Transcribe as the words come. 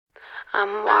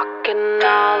I'm walking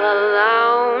all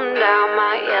alone down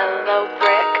my yellow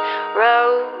brick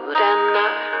road, and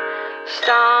I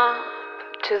stomp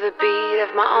to the beat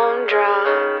of my own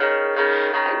drum.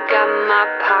 I got my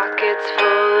pockets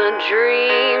full of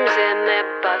dreams, and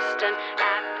they're busting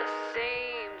at the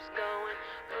seams, going.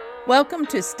 Welcome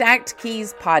to Stacked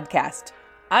Keys Podcast.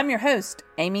 I'm your host,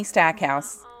 Amy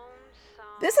Stackhouse.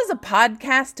 This is a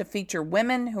podcast to feature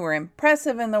women who are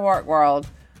impressive in the work world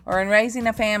or in raising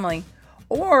a family,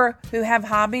 or who have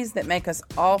hobbies that make us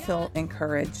all feel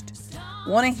encouraged.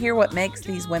 Want to hear what makes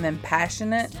these women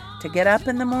passionate to get up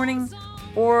in the morning,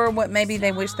 or what maybe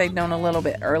they wish they'd known a little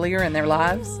bit earlier in their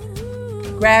lives?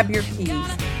 Grab your keys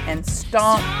and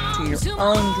stomp to your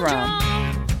own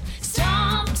drum.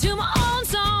 Stomp to my own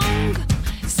song.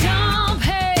 Stomp,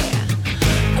 hey.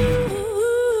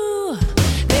 Ooh.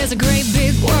 There's a great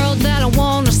big world that I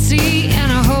want to see,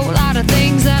 and a whole lot of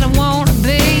things that I want to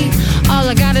be. All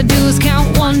I gotta do is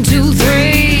count 1, 2,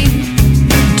 3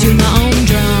 to my own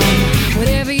drum.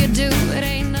 Whatever you do, it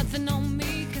ain't nothing on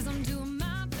me, 'cause I'm doing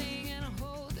my thing, and I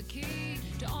hold the key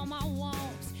to all my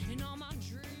wants and all my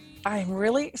dreams. I'm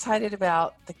really excited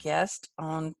about the guest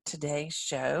on today's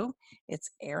show.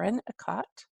 It's Erin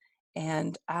Acat,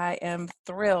 and I am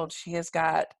thrilled. She has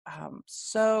got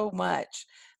so much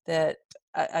that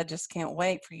I just can't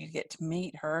wait for you to get to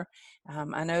meet her.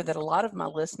 I know that a lot of my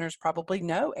listeners probably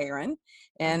know Erin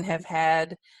and have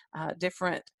had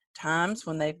different times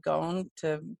when they've gone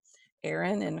to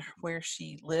Erin and where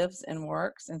she lives and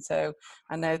works. And so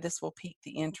I know this will pique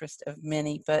the interest of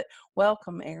many, but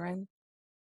welcome, Erin.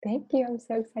 Thank you. I'm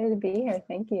so excited to be here.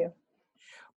 Thank you.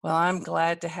 Well, I'm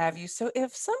glad to have you. So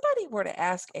if somebody were to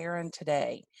ask Erin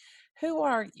today, who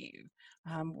are you?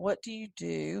 What do you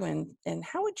do? And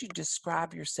how would you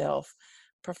describe yourself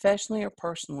professionally or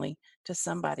personally to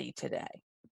somebody today?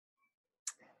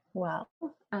 Well,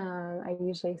 I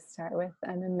usually start with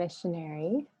I'm a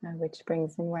missionary, which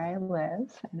brings in where I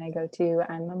live. And I go to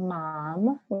I'm a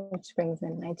mom, which brings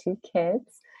in my 2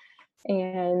 kids.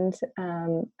 And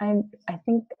I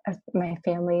think my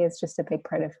family is just a big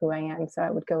part of who I am. So I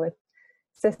would go with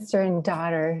sister and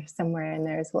daughter somewhere in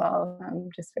there as well. I'm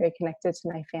just very connected to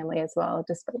my family as well,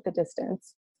 despite the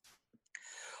distance.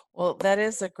 Well, that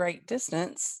is a great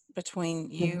distance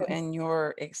between you and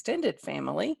your extended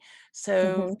family.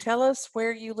 So tell us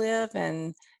where you live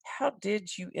and how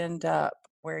did you end up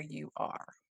where you are?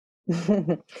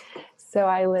 So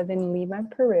I live in Lima,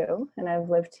 Peru, and I've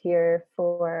lived here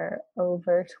for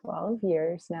over 12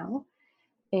 years now.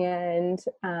 And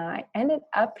I ended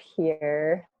up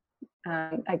here.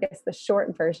 I guess the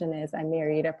short version is I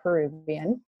married a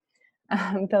Peruvian.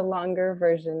 The longer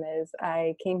version is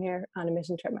I came here on a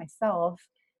mission trip myself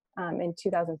in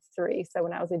 2003. So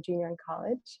when I was a junior in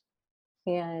college,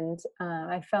 and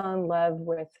I fell in love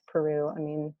with Peru. I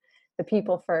mean, the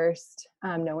people first,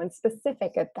 no one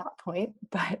specific at that point,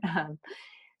 but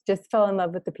just fell in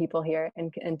love with the people here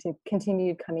and to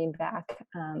continued coming back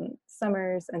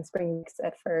summers and springs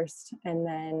at first, and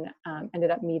then ended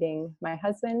up meeting my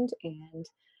husband and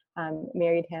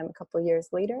married him a couple of years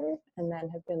later, and then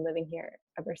have been living here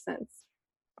ever since.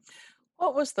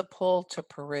 What was the pull to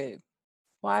Peru?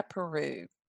 Why Peru?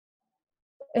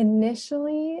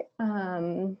 Initially,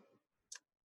 I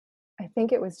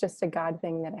think it was just a God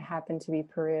thing that it happened to be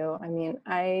Peru. I mean,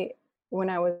 when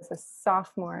I was a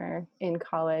sophomore in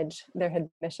college, there had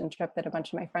been a mission trip that a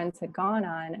bunch of my friends had gone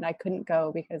on, and I couldn't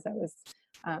go because I was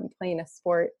playing a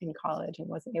sport in college and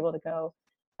wasn't able to go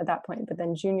at that point. But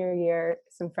then junior year,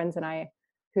 some friends and I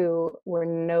who were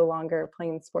no longer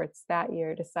playing sports that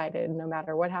year decided no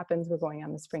matter what happens, we're going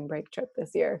on the spring break trip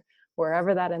this year,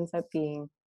 wherever that ends up being.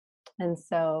 And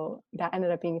so that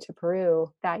ended up being to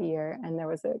Peru that year. And there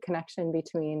was a connection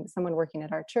between someone working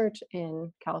at our church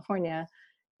in California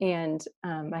and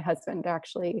my husband. They're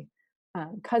actually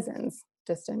cousins,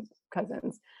 distant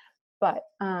cousins. But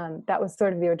that was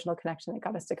sort of the original connection that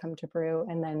got us to come to Peru.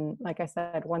 And then, like I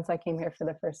said, once I came here for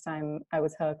the first time, I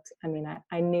was hooked. I mean,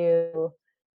 I knew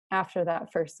after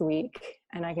that first week,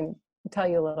 and I can tell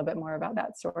you a little bit more about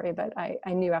that story, but I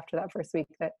knew after that first week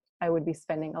that I would be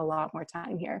spending a lot more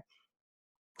time here.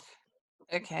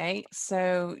 Okay,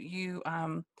 so you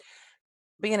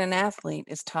being an athlete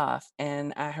is tough,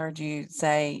 and I heard you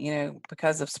say,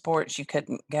 because of sports you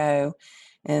couldn't go,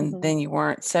 and then you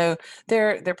weren't. So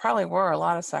there probably were a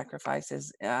lot of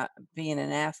sacrifices being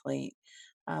an athlete.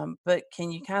 But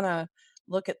can you kind of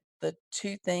look at the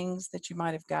 2 things that you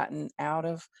might have gotten out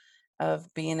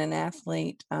of being an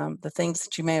athlete, the things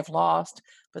that you may have lost,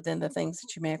 but then the things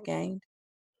that you may have gained?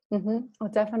 Well,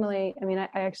 definitely. I mean, I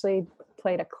actually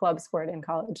played a club sport in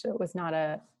college. So it was not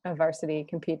a varsity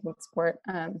competing sport.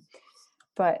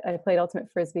 but I played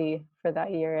ultimate frisbee for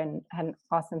that year and had an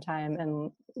awesome time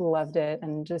and loved it.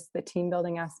 And just the team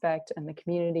building aspect and the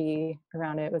community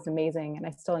around it was amazing. And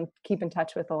I still keep in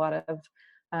touch with a lot of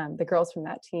the girls from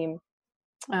that team.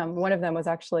 One of them was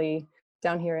actually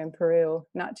down here in Peru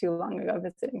not too long ago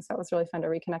visiting, so it was really fun to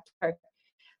reconnect with her.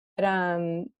 But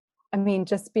I mean,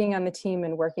 just being on the team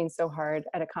and working so hard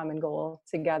at a common goal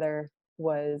together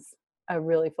was a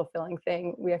really fulfilling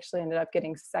thing. We actually ended up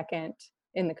getting second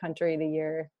in the country the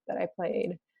year that I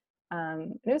played.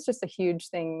 It was just a huge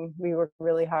thing. We worked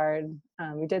really hard.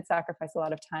 We did sacrifice a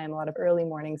lot of time, a lot of early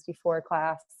mornings before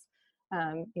class,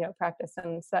 practice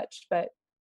and such. But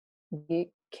the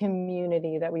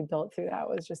community that we built through that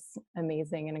was just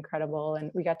amazing and incredible.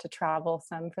 And we got to travel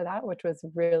some for that, which was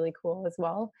really cool as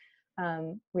well.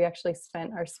 We actually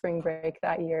spent our spring break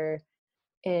that year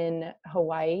in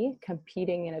Hawaii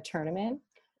competing in a tournament,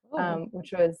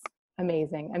 which was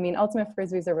amazing. I mean, ultimate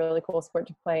frisbee is a really cool sport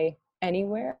to play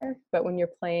anywhere, but when you're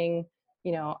playing,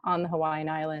 on the Hawaiian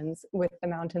Islands with the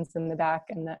mountains in the back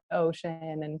and the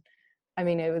ocean, and I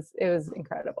mean, it was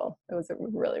incredible. It was a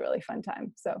really, really fun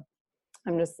time. So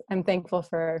I'm thankful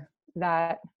for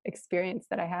that experience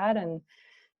that I had,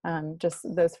 and just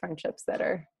those friendships that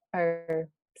are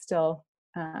still,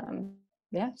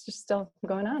 it's just still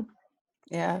going on.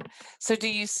 Yeah. So do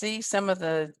you see some of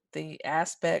the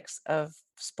aspects of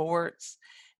sports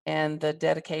and the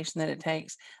dedication that it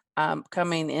takes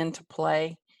coming into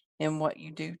play in what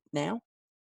you do now?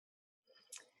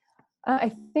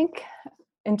 I think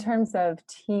in terms of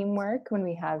teamwork, when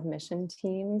we have mission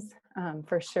teams,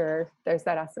 for sure, there's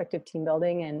that aspect of team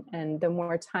building, and the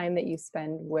more time that you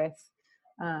spend with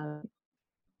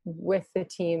the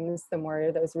teams, the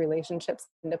more those relationships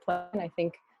into play. And I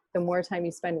think the more time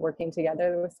you spend working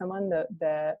together with someone,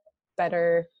 the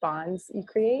better bonds you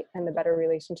create and the better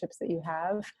relationships that you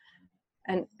have.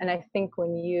 And I think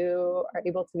when you are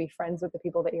able to be friends with the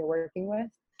people that you're working with,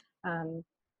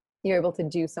 you're able to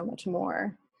do so much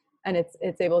more, and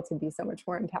it's able to be so much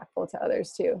more impactful to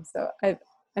others too. So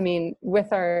I mean,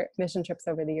 with our mission trips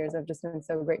over the years, I've just been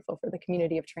so grateful for the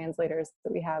community of translators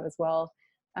that we have as well,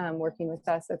 working with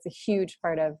us. That's a huge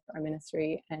part of our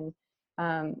ministry. And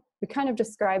we kind of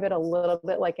describe it a little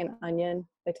bit like an onion.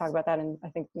 They talk about that, and I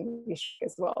think we should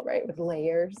as well, right? With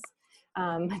layers.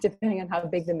 Depending on how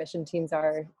big the mission teams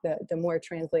are, the more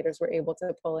translators we're able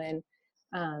to pull in.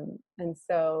 And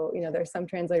so, there's some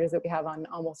translators that we have on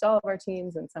almost all of our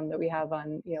teams, and some that we have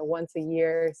on, once a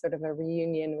year, sort of a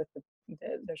reunion with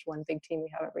there's one big team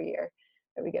we have every year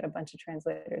that we get a bunch of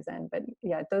translators in. But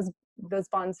yeah, those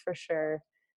bonds for sure.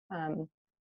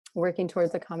 Working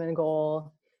towards a common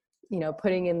goal,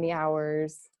 putting in the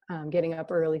hours, getting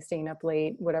up early, staying up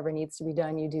late, whatever needs to be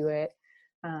done, you do it.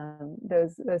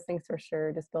 Those things for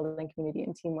sure, just building community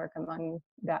and teamwork among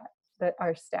that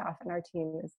our staff and our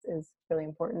team is really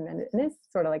important, and it is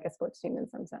sort of like a sports team in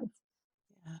some sense.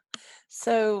 Yeah.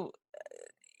 So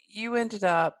you ended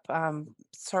up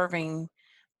serving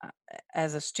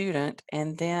as a student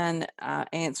and then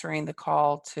answering the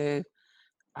call to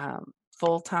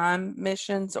full-time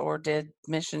missions, or did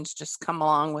missions just come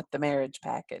along with the marriage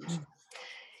package? It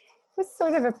was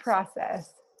sort of a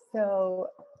process. So,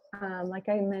 like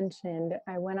I mentioned,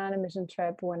 I went on a mission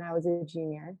trip when I was a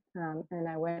junior, and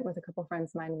I went with a couple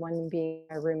friends of mine, one being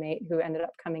a roommate who ended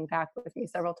up coming back with me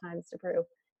several times to Peru.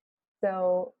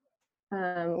 So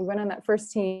we went on that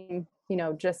first team,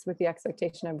 just with the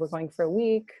expectation of we're going for a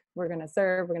week, we're going to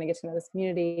serve, we're going to get to know this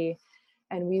community.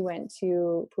 And we went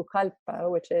to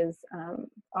Pucallpa, which is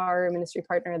our ministry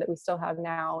partner that we still have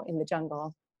now in the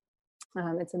jungle.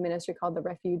 It's a ministry called the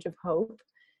Refuge of Hope,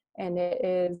 and it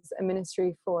is a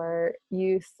ministry for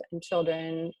youth and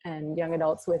children and young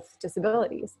adults with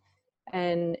disabilities.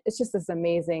 And it's just this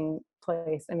amazing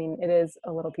place. I mean, it is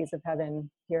a little piece of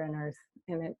heaven here on earth.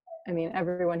 And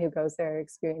everyone who goes there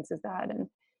experiences that. And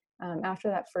after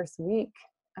that first week,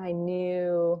 I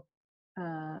knew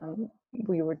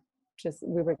we were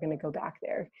going to go back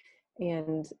there.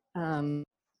 And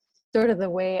sort of the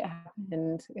way it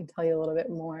happened, I can tell you a little bit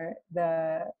more.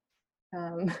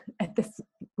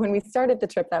 When we started the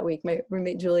trip that week, my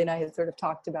roommate Julie and I had sort of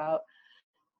talked about,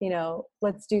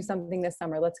 let's do something this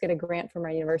summer. Let's get a grant from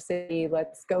our university.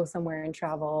 Let's go somewhere and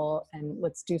travel, and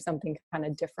let's do something kind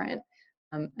of different.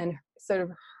 And sort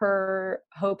of her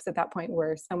hopes at that point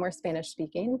were somewhere Spanish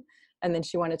speaking, and then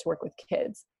she wanted to work with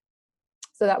kids.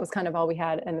 So that was kind of all we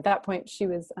had. And at that point, she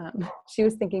was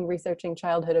thinking researching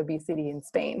childhood obesity in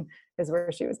Spain is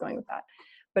where she was going with that.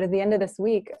 But at the end of this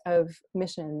week of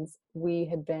missions, we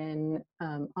had been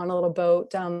on a little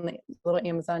boat down the little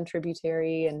Amazon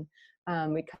tributary, and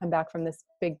we'd come back from this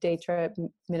big day trip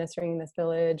ministering in this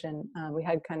village, and we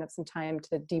had kind of some time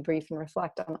to debrief and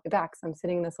reflect on the way back. So I'm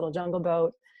sitting in this little jungle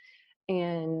boat,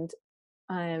 and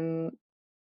I'm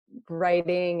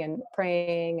writing and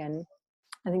praying, and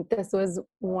I think this was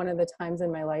one of the times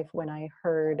in my life when I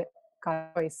heard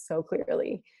God's voice so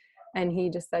clearly. And he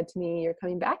just said to me, "You're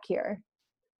coming back here."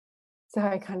 So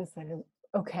I kind of said,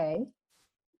 "Okay,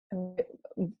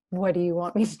 what do you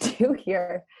want me to do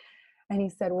here?" And he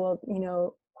said, "Well,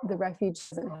 the refuge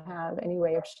doesn't have any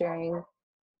way of sharing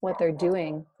what they're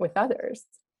doing with others.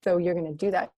 So you're going to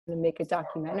do that and make a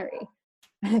documentary."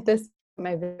 And at this,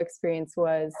 my experience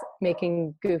was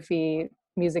making goofy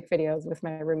music videos with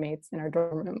my roommates in our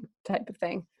dorm room type of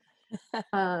thing.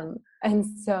 And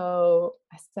so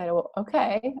I said, "Well,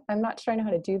 okay, I'm not sure I know how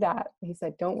to do that." He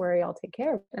said, "Don't worry, I'll take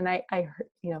care of it." And I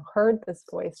heard this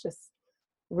voice just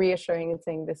reassuring and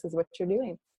saying, "This is what you're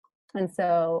doing." And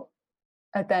so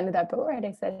at the end of that boat ride,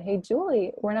 I said, "Hey,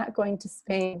 Julie, we're not going to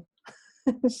Spain."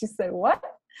 She said, "What?"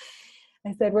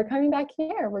 I said, "We're coming back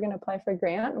here. We're going to apply for a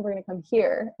grant, and we're going to come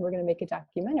here, and we're going to make a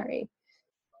documentary."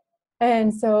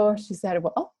 And so she said,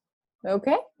 "Well,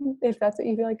 okay, if that's what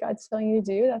you feel like God's telling you to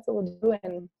do, that's what we'll do."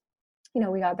 And,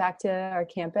 we got back to our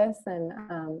campus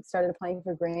and started applying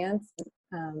for grants.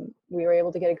 We were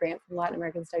able to get a grant from the Latin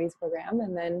American Studies program.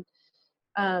 And then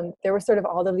there were sort of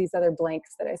all of these other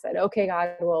blanks that I said, "Okay,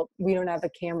 God, well, we don't have a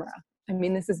camera." I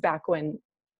mean, this is back when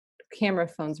camera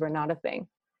phones were not a thing.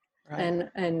 Right.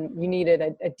 And you needed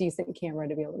a decent camera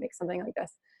to be able to make something like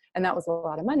this. And that was a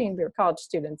lot of money, and we were college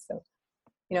students. So,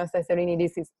 so I said, we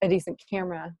need a decent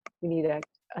camera. We need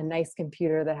a nice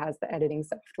computer that has the editing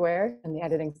software. And the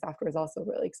editing software is also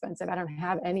really expensive. I don't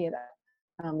have any of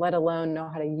that, let alone know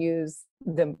how to use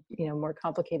the, more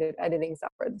complicated editing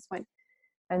software at this point.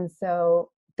 And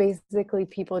so basically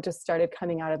people just started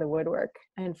coming out of the woodwork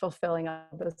and fulfilling all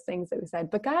those things that we said,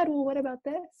 "But God, well, what about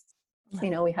this?"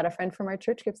 We had a friend from our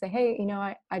church group say, "Hey,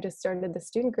 I just started the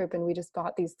student group, and we just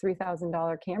bought these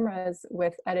 $3,000 cameras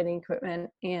with editing equipment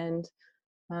and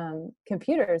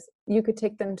computers. You could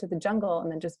take them to the jungle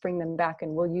and then just bring them back,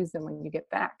 and we'll use them when you get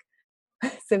back."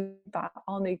 So we bought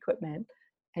all the equipment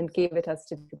and gave it to us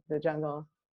to do the jungle.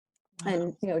 Wow.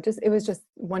 And, it was just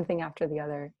one thing after the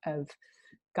other of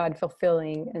God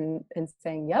fulfilling and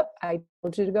saying, "Yep, I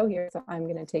told you to go here, so I'm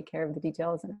going to take care of the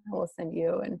details, and I will send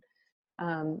you." And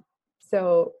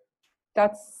so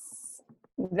that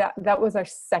was our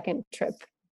second trip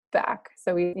back.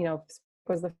 So we,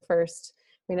 was the first.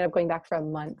 We ended up going back for a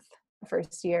month the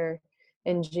first year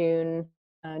in June,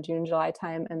 July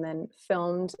time, and then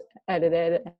filmed,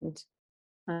 edited,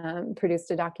 and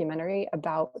produced a documentary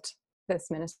about this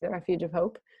ministry, the Refuge of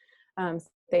Hope. So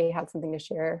they had something to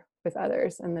share with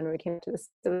others. And then we came to this,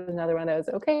 there was another one that was,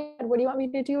 "Okay, what do you want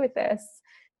me to do with this?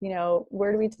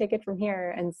 Where do we take it from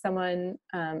here?" And someone,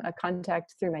 a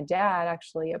contact through my dad,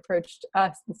 actually approached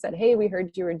us and said, "Hey, we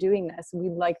heard you were doing this.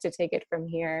 We'd like to take it from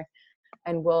here,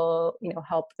 and we'll,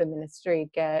 help the ministry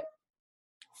get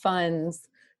funds,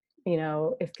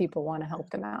 if people want to help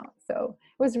them out." So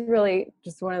it was really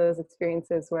just one of those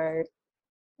experiences where,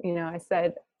 I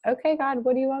said, "Okay, God,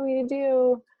 what do you want me to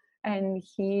do?" And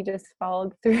he just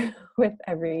followed through with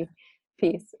every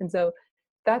piece. And so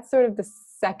that's sort of the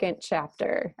second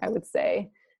chapter, I would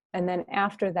say. And then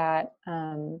after that,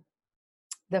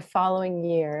 the following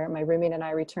year, my roommate and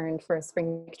I returned for a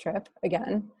spring trip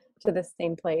again to the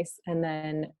same place. And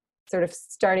then sort of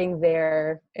starting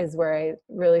there is where I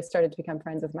really started to become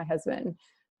friends with my husband.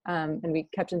 And we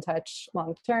kept in touch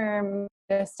long term,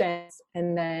 distance.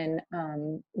 And then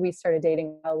we started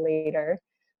dating later.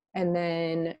 And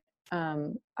then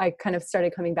I kind of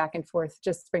started coming back and forth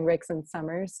just spring breaks and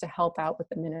summers to help out with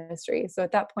the ministry. So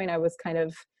at that point, I was kind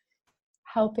of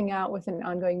helping out with an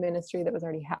ongoing ministry that was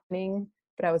already happening,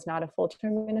 but I was not a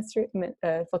full-term ministry,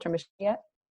 full-term mission yet.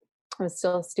 I was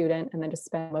still a student, and then just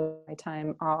spent most of my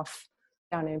time off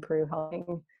down in Peru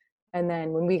helping. And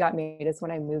then when we got married is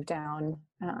when I moved down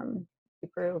to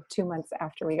Peru 2 months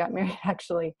after we got married,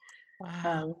 actually.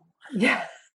 Wow. Yeah.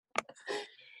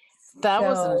 That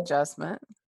was an adjustment.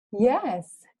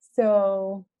 Yes.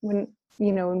 So when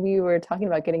we were talking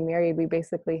about getting married, we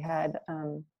basically had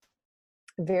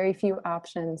very few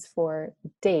options for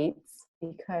dates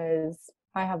because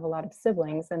I have a lot of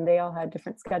siblings and they all had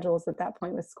different schedules at that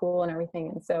point with school and everything.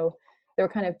 And so there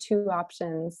were kind of two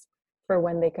options for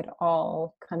when they could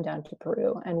all come down to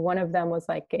Peru. And one of them was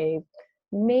like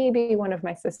maybe one of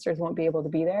my sisters won't be able to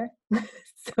be there.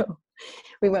 So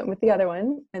we went with the other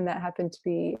one, and that happened to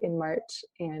be in March.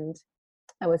 And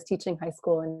I was teaching high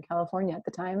school in California at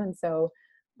the time. And so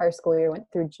our school year went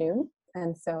through June.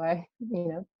 And so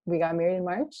we got married in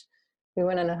March. we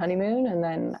went on a honeymoon, and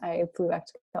then I flew back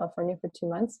to California for 2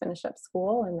 months, finished up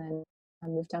school, and then I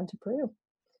moved down to Peru.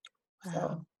 Wow.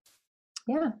 So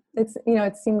yeah, it's, you know,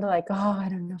 it seemed like, oh, I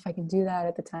don't know if I can do that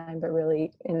at the time, but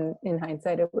really in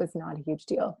hindsight, it was not a huge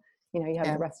deal. You know, you have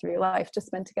Yeah. the rest of your life to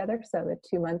spend together. So the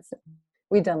 2 months,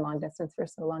 we'd done long distance for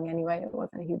so long anyway, it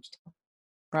wasn't a huge deal.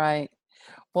 Right.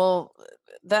 Well,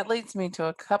 that leads me to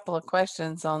a couple of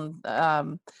questions on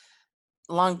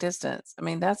long distance. I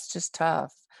mean, that's just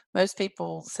tough. Most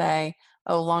people say,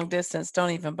 "Oh, long distance,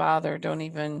 don't even bother, don't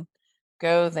even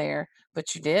go there,"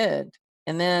 but you did.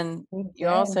 And then We you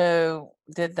did. also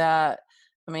did that.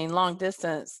 I mean, long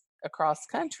distance across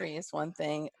country is one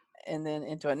thing, and then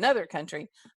into another country,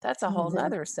 that's a whole Mhm.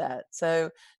 nother set.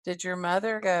 So, did your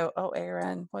mother go, "Oh,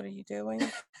 Erin, what are you doing?"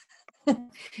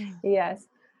 Mm. Yes.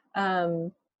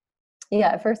 Um, yeah,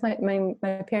 at first my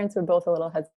parents were both a little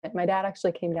hesitant. My dad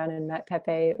actually came down and met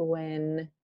Pepe when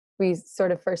we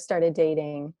sort of first started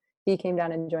dating. He came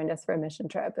down and joined us for a mission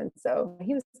trip, and so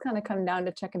he was kind of coming down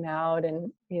to check him out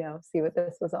and, you know, see what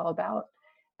this was all about.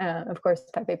 Of course,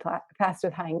 Pepe passed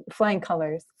with flying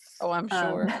colors. Oh, I'm Um,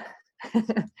 sure.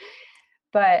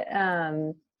 but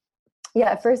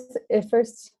yeah, at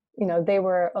first, you know, they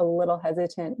were a little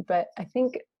hesitant, but I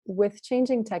think with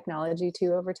changing technology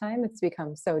too over time, it's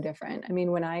become so different. I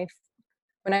mean, when I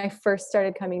first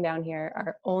started coming down here,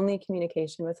 our only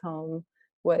communication with home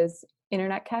was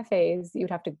internet cafes.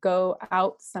 You'd have to go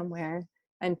out somewhere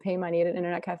and pay money at an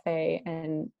internet cafe,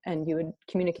 and you would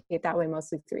communicate that way,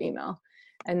 mostly through email.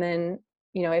 And then,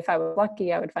 you know, if I was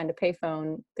lucky, I would find a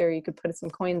payphone there. You could put some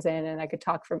coins in, and I could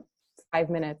talk for 5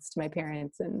 minutes to my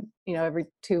parents, and, you know, every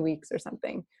 2 weeks or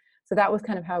something. So that was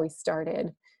kind of how we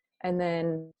started. And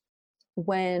then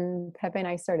when Pepe and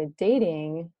I started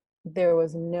dating, there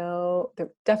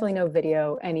definitely no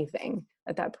video, anything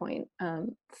at that point.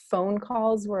 Phone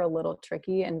calls were a little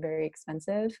tricky and very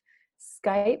expensive.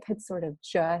 Skype had sort of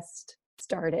just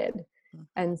started, Mm.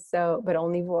 and so, but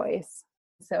only voice.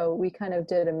 So we kind of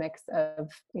did a mix of,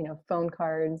 you know, phone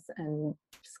cards and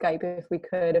Skype if we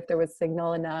could, if there was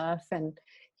signal enough. And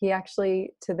he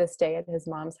actually, to this day, at his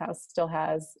mom's house, still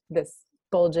has this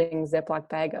bulging Ziploc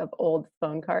bag of old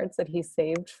phone cards that he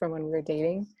saved from when we were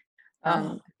dating.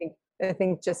 Oh, I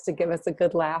think just to give us a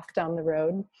good laugh down the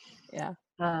road. yeah.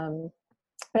 Um,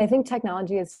 but I think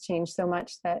technology has changed so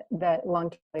much that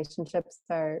long relationships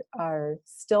are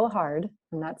still hard.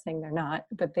 I'm not saying they're not,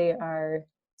 but they are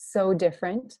so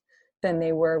different than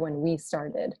they were when we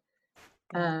started.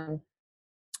 Yeah. Um,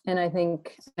 and I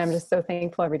think I'm just so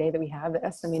thankful every day that we have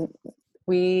this. I mean,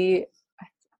 we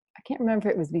I can't remember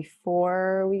if it was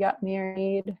before we got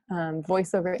married.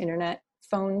 Voice over internet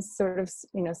phones sort of,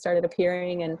 you know, started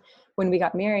appearing, and when we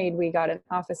got married, we got an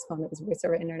office phone that was voice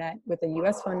over internet with a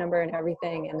U.S. phone number and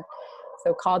everything. And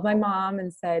so called my mom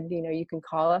and said, you know, you can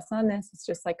call us on this. It's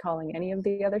just like calling any of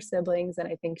the other siblings. And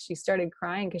I think she started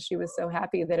crying because she was so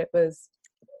happy that it was,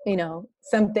 you know,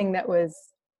 something that was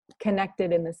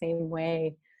connected in the same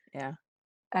way Yeah.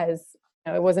 as,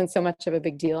 you know, it wasn't so much of a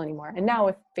big deal anymore. And now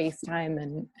with FaceTime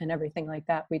and everything like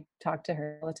that, we talk to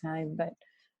her all the time. But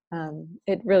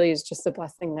it really is just a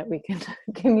blessing that we can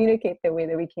communicate the way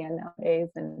that we can nowadays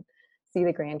and see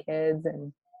the grandkids.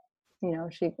 And, you know,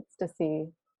 she gets to see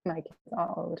my kids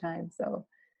all the time. So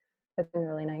that's been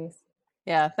really nice.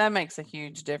 Yeah, that makes a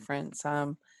huge difference. I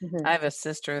Hmm. have a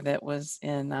sister that was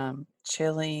in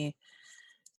Chile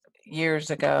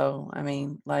years ago. I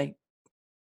mean, like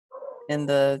in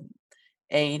the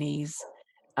 80s.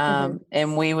 Hmm.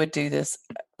 And we would do this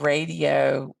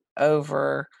radio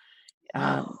over, you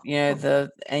know,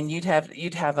 and you'd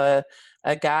have a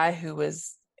guy who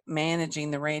was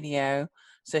managing the radio,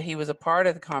 so he was a part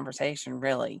of the conversation,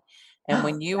 really. And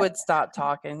when you would stop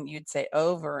talking, you'd say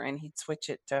over, and he'd switch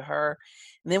it to her.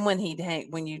 And then when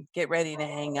you'd get ready to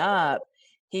hang up,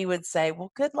 he would say,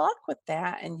 "Well, good luck with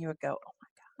that," and you would go, "Oh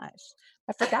my gosh,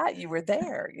 I forgot you were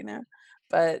there," you know.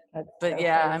 But That's but so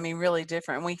yeah, I funny. mean, really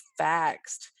different. We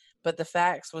faxed, but the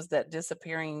fax was that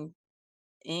disappearing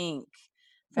ink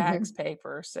fax Hmm.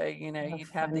 paper. So, you know, So you'd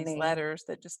have these funny. letters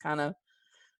that just kind of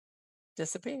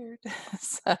disappeared.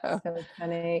 So, So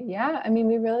funny. Yeah. I mean,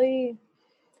 we really,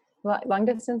 long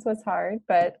distance was hard,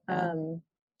 but, yeah,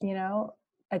 you know,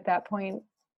 at that point,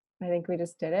 I think we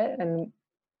just did it. And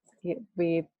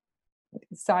we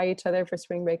saw each other for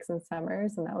spring breaks and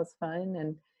summers, and that was fun.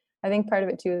 And I think part of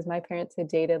it too is my parents had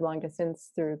dated long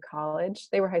distance through college.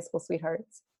 They were high school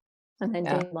sweethearts, and then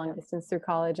yeah, dated long distance through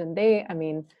college. And I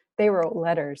mean, they wrote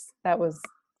letters. That was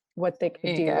what they There could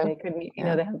you do. go. They couldn't,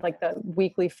 Yeah. they had like the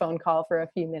weekly phone call for a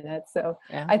few minutes. So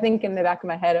Yeah. I think in the back of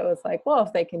my head, it was like, well,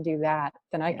 if they can do that,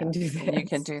 then I Yeah. can do And you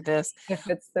can this. do this. If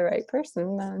it's the right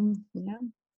person, then yeah,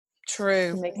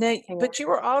 True. can make Now, anything but you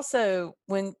work. were also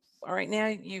when all right now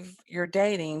you're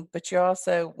dating, but you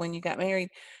also when you got married,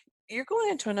 you're going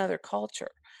into another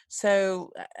culture.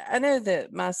 So I know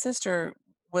that my sister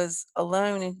was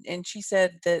alone and she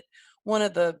said that one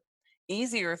of the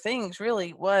easier things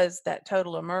really was that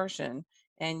total immersion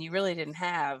and you really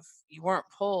you weren't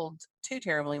pulled too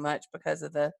terribly much because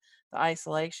of the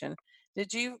isolation.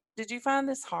 Did you find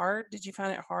this hard? Did you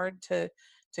find it hard to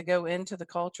go into the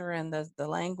culture and the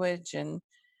language and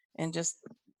just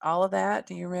all of that?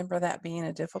 Do you remember that being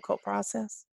a difficult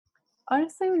process?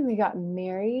 Honestly, when we got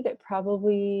married,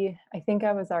 I think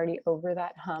I was already over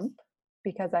that hump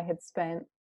because I had spent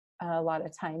a lot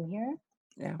of time here.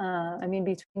 Yeah. I mean,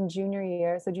 between junior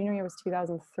year, so junior year was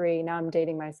 2003. Now I'm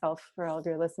dating myself for all of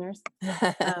your listeners.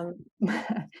 Um,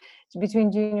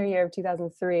 between junior year of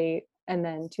 2003 and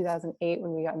then 2008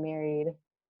 when we got married,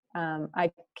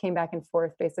 I came back and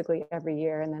forth basically every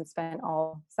year and then spent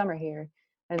all summer here.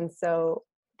 And so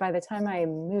by the time I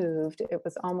moved, it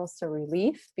was almost a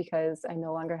relief because I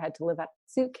no longer had to live out of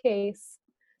a suitcase.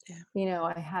 Yeah.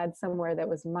 I had somewhere that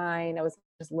was mine. I was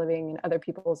just living in other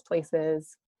people's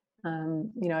places.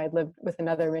 I'd lived with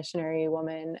another missionary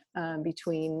woman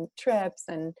between trips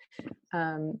and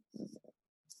um,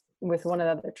 with one of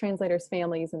the other translators'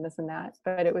 families and this and that.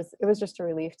 But it was just a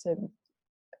relief to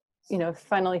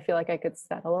finally feel like I could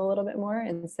settle a little bit more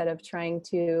instead of trying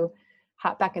to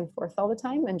hop back and forth all the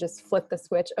time and just flip the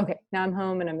switch. Okay, now I'm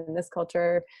home and I'm in this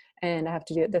culture and I have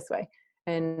to do it this way.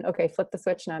 And okay, flip the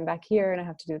switch and I'm back here and I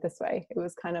have to do it this way. It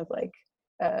was kind of like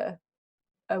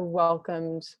a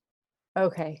welcomed,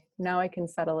 okay, now I can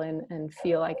settle in and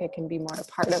feel like I can be more a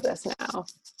part of this now.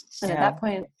 And at Yeah. that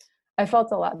point, I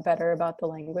felt a lot better about the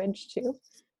language too.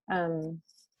 Um,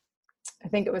 I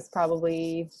think it was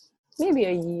probably maybe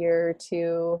a year or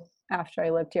two after I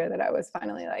lived here that I was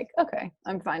finally like, okay,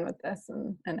 I'm fine with this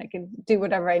and I can do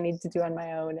whatever I need to do on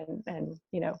my own and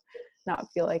not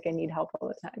feel like I need help all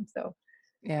the time. So,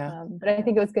 Yeah. but I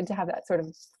think it was good to have that sort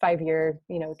of 5 year,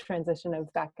 transition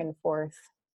of back and forth.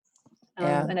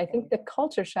 Yeah. And I think the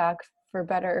culture shock, for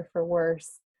better or for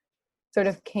worse, sort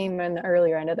of came in the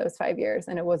earlier end of those 5 years,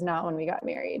 and it was not when we got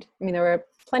married. I mean, there were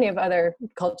plenty of other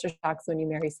culture shocks when you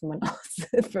marry someone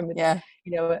else from Yeah.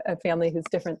 a family who's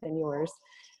different than yours.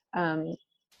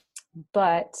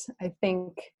 But I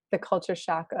think the culture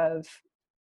shock of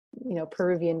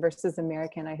Peruvian versus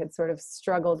American, I had sort of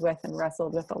struggled with and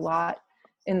wrestled with a lot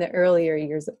in the earlier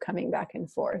years of coming back and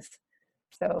forth.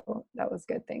 So that was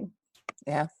a good thing.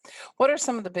 Yeah. What are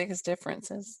some of the biggest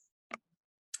differences?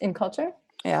 In culture?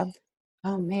 Yeah.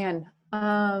 Oh man.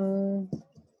 I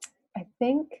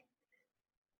think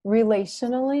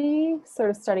relationally, sort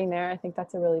of starting there, I think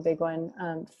that's a really big one.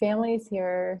 Families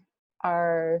here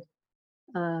are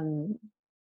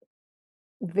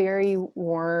very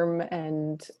warm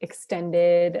and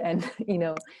extended and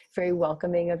very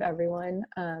welcoming of everyone,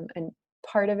 and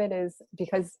part of it is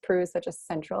because Peru is such a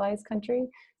centralized country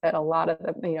that a lot of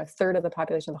the third of the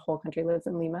population of the whole country lives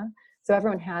in Lima, so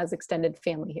everyone has extended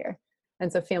family here,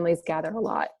 and so families gather a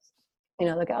lot. They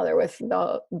gather with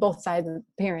both sides of the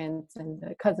parents and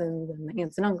the cousins and the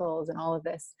aunts and uncles and all of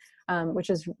this, which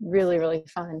is really, really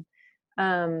fun.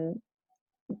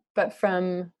 But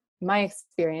from my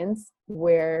experience,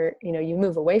 where you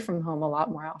move away from home a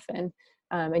lot more often,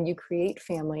 and you create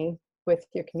family with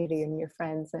your community and your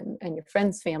friends and your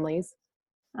friends' families,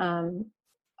 um,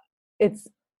 it's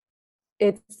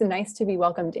nice to be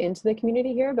welcomed into the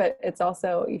community here, but it's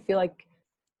also, you feel like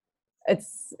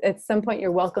it's at some point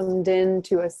you're welcomed in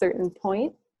to a certain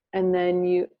point, and then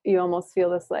you almost feel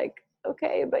this like,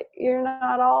 okay, but you're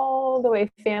not all the way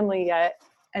family yet.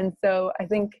 And so I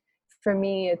think for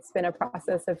me it's been a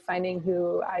process of finding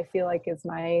who I feel like is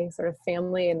my sort of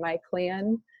family and my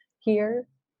clan here,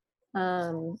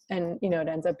 and it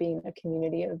ends up being a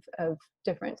community of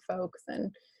different folks,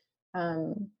 and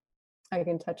I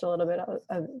can touch a little bit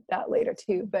of that later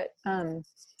too, but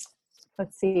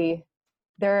let's see,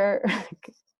 there are,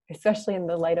 especially in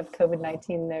the light of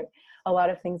COVID-19, there are a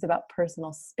lot of things about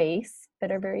personal space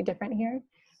that are very different here.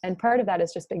 And part of that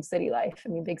is just big city life. I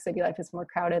mean, big city life is more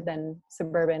crowded than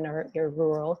suburban or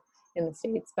rural in the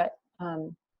States, but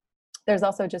there's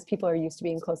also just people are used to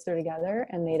being closer together,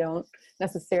 and they don't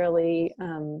necessarily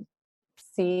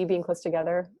see being close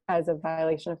together as a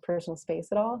violation of personal space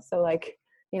at all. So like,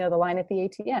 the line at the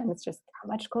ATM, it's just how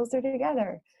much closer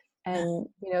together. And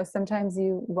sometimes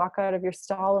you walk out of your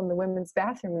stall in the women's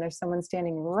bathroom and there's someone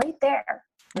standing right there,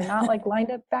 They're not like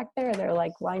lined up back there. They're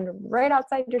like lined right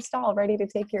outside your stall, ready to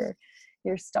take your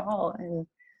stall. And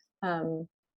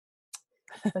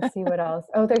let's see what else.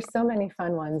 Oh, there's so many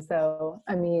fun ones. So,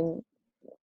 I mean,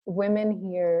 women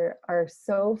here are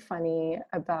so funny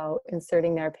about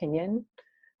inserting their opinion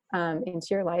into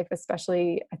your life,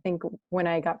 especially I think when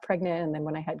I got pregnant and then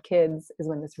when I had kids is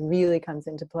when this really comes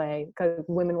into play, because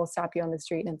women will stop you on the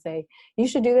street and say, you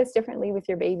should do this differently with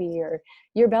your baby, or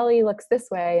your belly looks this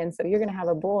way, and so you're going to have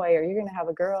a boy or you're going to have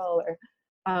a girl, or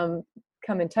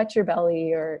come and touch your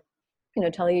belly, or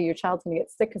tell you your child's going to get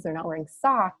sick because they're not wearing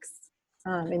socks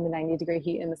in the 90-degree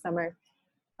heat in the summer.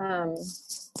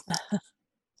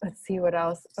 Let's see what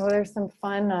else. Oh, there's some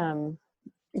fun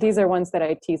these are ones that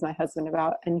I tease my husband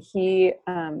about, and he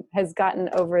has gotten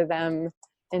over them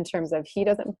in terms of he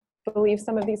doesn't believe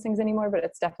some of these things anymore, but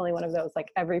it's definitely one of those,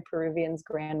 like every Peruvian's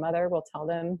grandmother will tell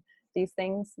them these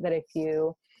things, that if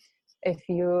you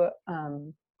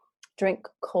drink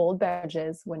cold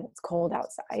beverages when it's cold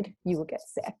outside, you will get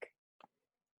sick.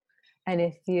 And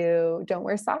if you don't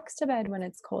wear socks to bed when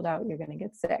it's cold out, you're going to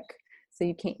get sick. So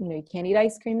you can't eat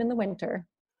ice cream in the winter.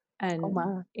 And, Oh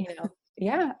my.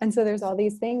 Yeah. And so there's all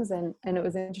these things. And it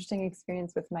was an interesting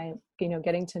experience with my,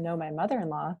 getting to know my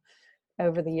mother-in-law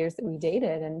over the years that we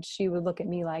dated. And she would look at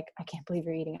me like, I can't believe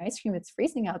you're eating ice cream. It's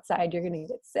freezing outside. You're going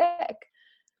to get sick.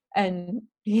 And,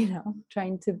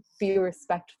 trying to be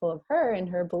respectful of her and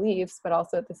her beliefs, but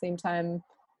also at the same time,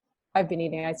 I've been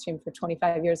eating ice cream for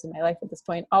 25 years of my life at this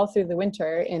point, all through the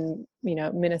winter in,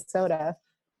 Minnesota.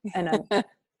 And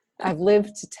I've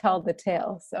lived to tell the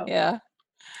tale. So, Yeah.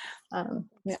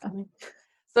 yeah.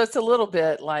 So it's a little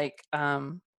bit like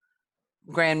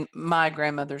my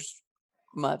grandmother's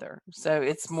mother. So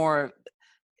it's more,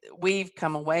 we've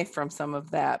come away from some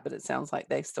of that, but it sounds like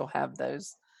they still have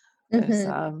those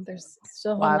There's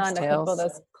still holding wives' on to a couple of tales.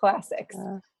 those classics.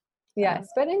 Yes,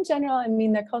 but in general, I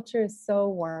mean, their culture is so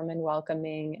warm and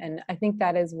welcoming, and I think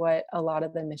that is what a lot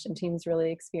of the mission teams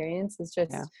really experience, is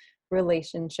just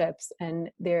relationships, and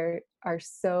they are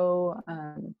so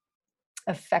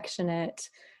affectionate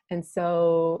and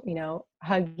so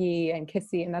huggy and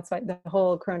kissy, and that's why the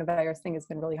whole coronavirus thing has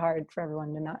been really hard for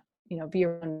everyone to not be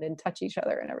around and touch each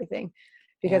other and everything,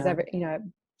 because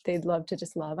they'd love to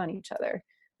just love on each other,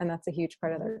 and that's a huge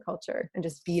part of their culture, and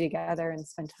just be together and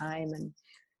spend time. And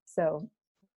so,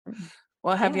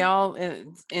 well, have y'all,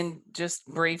 in just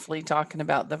briefly talking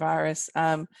about the virus,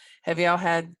 have y'all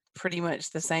had pretty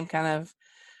much the same kind of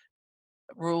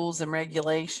rules and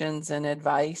regulations and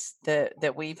advice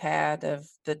that we've had of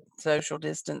the social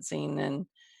distancing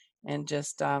and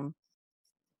just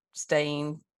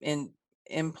staying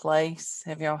in place?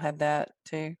 Have y'all had that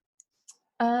too?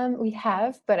 We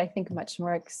have, but I think much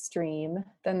more extreme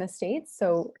than the States.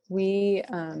 So we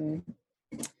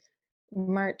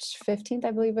March 15th,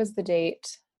 I believe, was the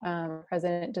date.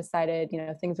 President decided,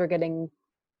 things were getting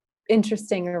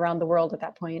interesting around the world at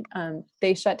that point.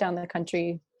 They shut down the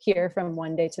country here from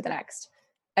one day to the next.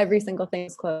 Every single thing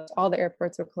was closed. All the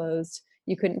airports were closed.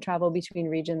 You couldn't travel between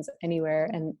regions anywhere.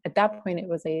 And at that point, it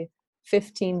was a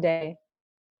 15-day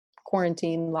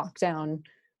quarantine lockdown,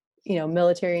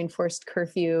 military enforced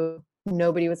curfew.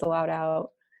 Nobody was allowed out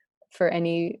for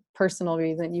any personal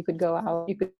reason. You could go out,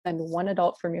 you could send one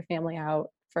adult from your family out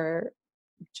for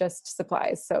just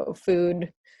supplies. So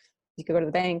food, you could go to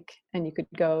the bank, and you could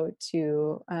go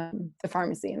to the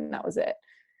pharmacy, and that was it.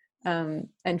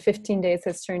 And 15 days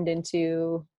has turned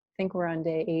into, I think we're on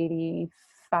day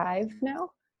 85 now.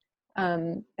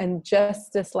 And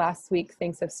just this last week,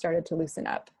 things have started to loosen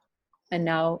up. And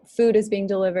now food is being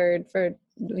delivered for,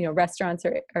 restaurants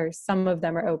or some of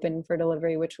them are open for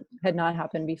delivery, which had not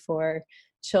happened before.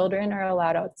 Children are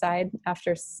allowed outside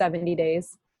after 70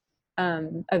 days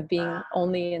of being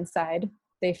only inside.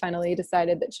 They finally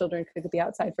decided that children could be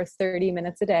outside for 30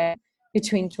 minutes a day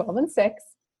between 12 and 6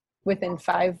 within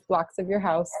 5 blocks of your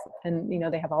house. And,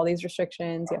 they have all these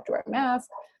restrictions. You have to wear a mask,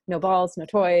 no balls, no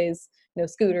toys, no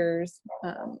scooters,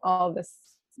 all this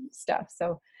stuff.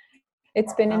 So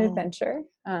it's been an adventure.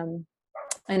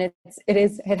 And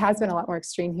it has been a lot more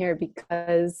extreme here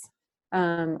because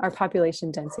our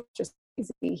population density is just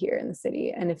crazy here in the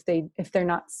city. And if they're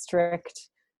not strict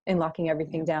in locking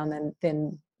everything down,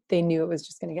 then they knew it was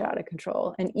just going to get out of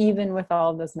control. And even with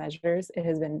all of those measures, it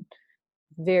has been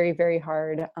very, very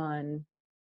hard on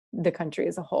the country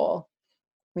as a whole.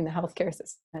 I mean, the healthcare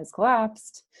system has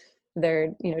collapsed.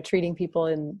 They're, treating people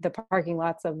in the parking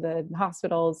lots of the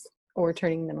hospitals or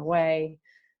turning them away.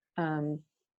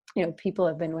 People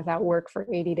have been without work for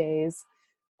 80 days.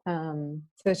 So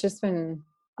it's just been,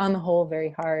 on the whole,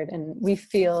 very hard. And we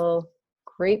feel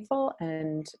grateful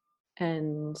and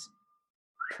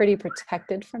pretty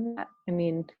protected from that. I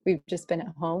mean, we've just been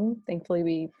at home. Thankfully,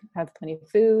 we have plenty of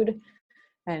food,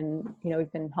 and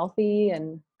we've been healthy,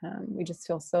 and we just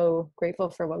feel so grateful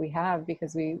for what we have,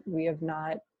 because we have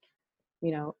not,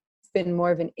 it's been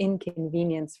more of an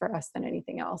inconvenience for us than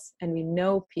anything else. And we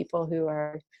know people who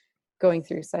are going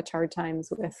through such hard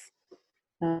times with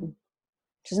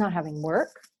just not having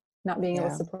work, not being able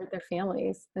to Yeah. support their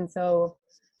families. And so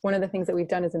one of the things that we've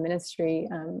done as a ministry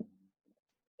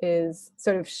is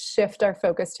sort of shift our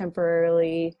focus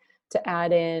temporarily to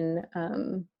add in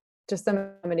just some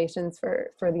accommodations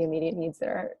for the immediate needs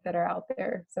that are out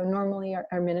there. So normally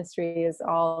our ministry is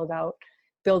all about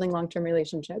building long-term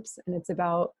relationships, and it's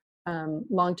about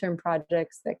long-term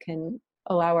projects that can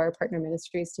allow our partner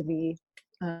ministries to be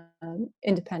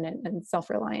independent and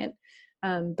self-reliant.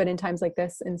 But in times like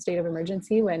this, in state of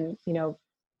emergency, when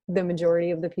the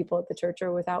majority of the people at the church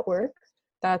are without work,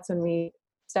 that's when we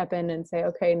step in and say,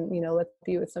 okay, let's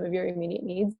be with some of your immediate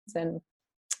needs. And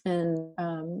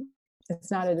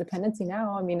it's not a dependency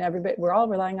now. I mean, we're all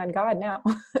relying on God now.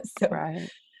 So, Right.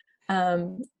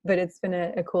 but it's been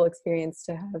a cool experience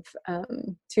to have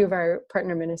two of our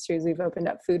partner ministries. We've opened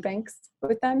up food banks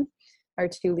with them, our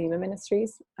two Lima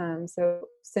ministries. So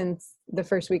since the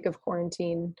first week of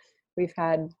quarantine, we've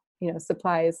had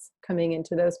supplies coming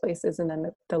into those places, and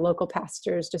then the local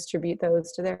pastors distribute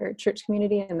those to their church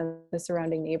community, and then the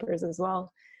surrounding neighbors as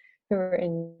well who are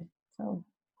in. So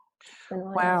it's been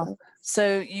really Wow. awesome.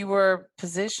 So you were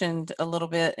positioned a little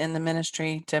bit in the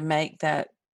ministry to make that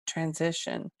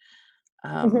transition.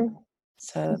 Um, Mm-hmm.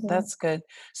 so Mm-hmm. that's good.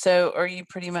 So are you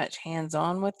pretty much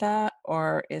hands-on with that,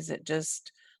 or is it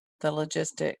just the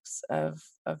logistics of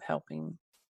helping?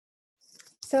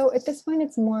 So at this point,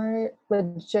 it's more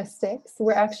logistics.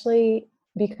 We're actually,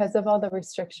 because of all the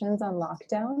restrictions on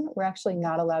lockdown, we're actually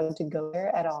not allowed to go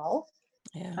there at all.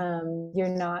 Yeah. You're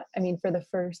not, I mean, for the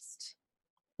first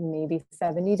maybe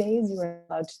 70 days, you were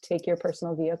allowed to take your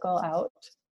personal vehicle out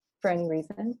for any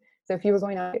reason. So if you were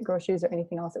going out to get groceries or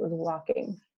anything else, it was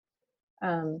walking.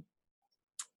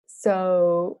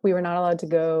 So we were not allowed to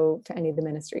go to any of the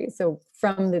ministries. So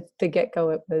from the get-go,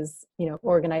 it was,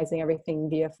 organizing everything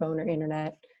via phone or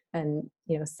internet, and,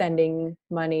 sending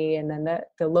money. And then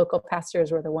the local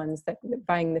pastors were the ones that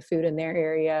buying the food in their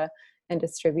area and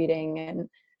distributing.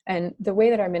 And the way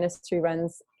that our ministry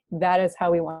runs, that is how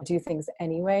we want to do things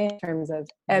anyway, in terms of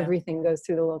Yeah. everything goes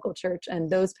through the local church. And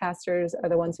those pastors are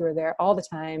the ones who are there all the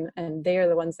time, and they are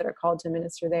the ones that are called to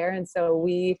minister there. And so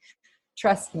we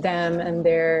trust them and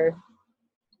their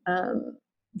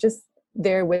just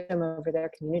their wisdom over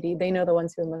their community. They know the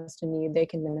ones who are most in need. They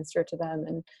can minister to them,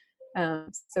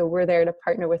 and so we're there to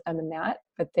partner with them in that.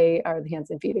 But they are the hands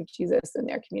and feet of Jesus in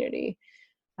their community,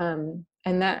 and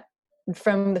that,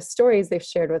 from the stories they've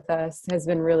shared with us, has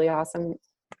been really awesome.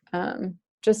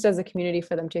 Just as a community,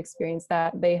 for them to experience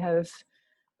that,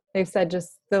 they've said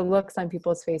just the looks on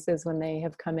people's faces when they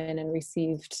have come in and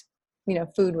received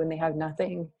food when they have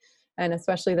nothing. And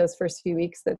especially those first few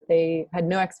weeks that they had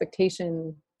no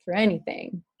expectation for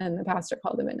anything. And the pastor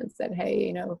called them in and said,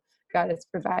 hey, God has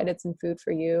provided some food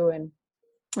for you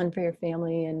and for your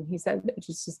family. And he said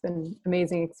it's just been an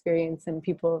amazing experience, and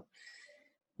people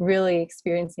really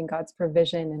experiencing God's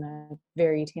provision in a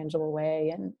very tangible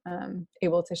way, and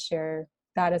able to share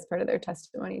that as part of their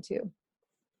testimony too.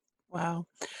 Wow.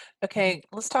 Okay,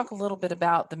 let's talk a little bit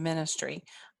about the ministry.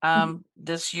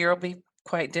 This year will be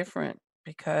quite different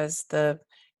because the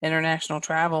international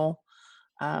travel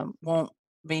won't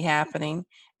be happening.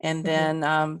 And Mm-hmm.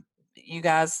 then you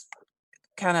guys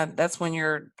that's when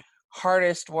your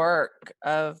hardest work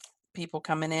of people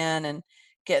coming in and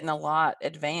getting a lot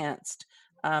advanced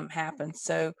happens.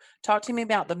 So, talk to me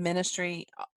about the ministry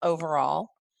overall,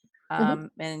 Mm-hmm.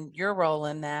 and your role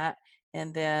in that,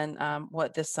 and then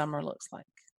what this summer looks like.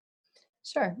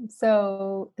 Sure.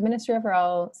 So the ministry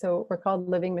overall, so we're called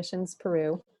Living Missions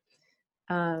Peru.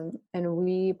 And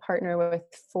we partner with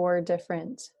 4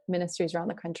 different ministries around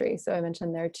the country. So I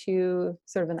mentioned there are 2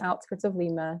 sort of in the outskirts of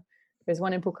Lima. There's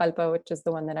one in Pucallpa, which is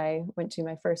the one that I went to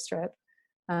my first trip.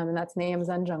 And that's in the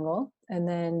Amazon jungle. And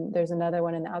then there's another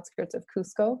one in the outskirts of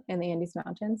Cusco in the Andes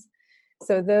Mountains.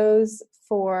 So those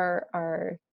 4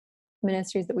 are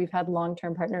ministries that we've had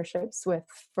long-term partnerships with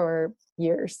for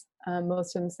years,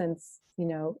 most of them since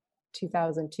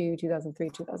 2002, 2003,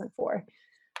 2004.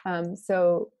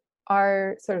 So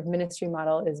our sort of ministry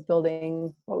model is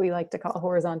building what we like to call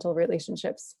horizontal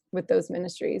relationships with those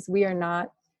ministries. We are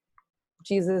not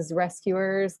Jesus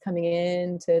rescuers coming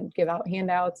in to give out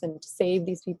handouts and to save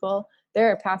these people.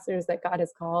 There are pastors that God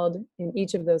has called in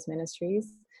each of those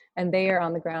ministries, and they are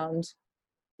on the ground,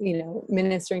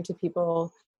 ministering to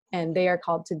people and they are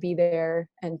called to be there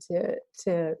and to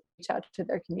reach out to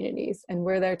their communities. And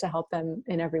we're there to help them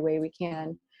in every way we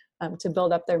can, to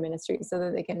build up their ministry so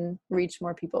that they can reach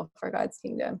more people for God's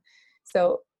kingdom.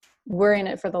 So we're in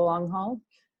it for the long haul.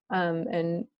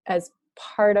 And as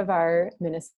part of our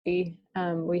ministry,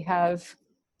 we have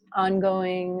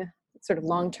ongoing sort of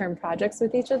long-term projects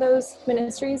with each of those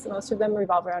ministries. Most of them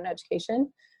revolve around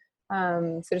education.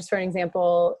 So just for an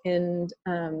example, in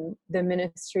the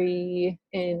ministry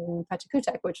in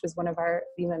Pachacutec, which was one of our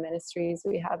Lima ministries,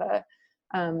 we have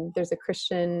there's a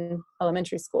Christian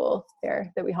elementary school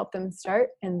there that we help them start,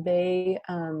 and they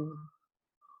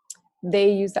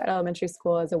use that elementary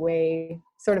school as a way,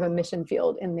 sort of a mission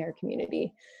field in their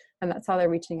community, and that's how they're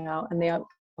reaching out. And they also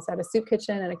have a soup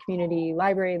kitchen and a community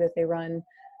library that they run.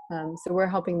 So we're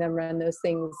helping them run those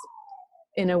things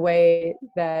in a way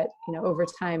that, over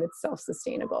time it's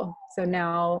self-sustainable. So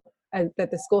now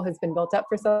that the school has been built up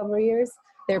for several years,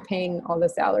 they're paying all the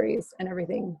salaries and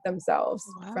everything themselves.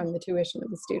 Wow. From the tuition of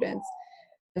the students.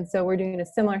 And so we're doing a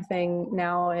similar thing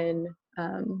now in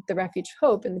the Refuge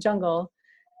Hope in the jungle.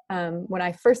 When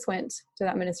I first went to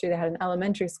that ministry, they had an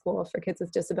elementary school for kids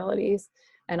with disabilities,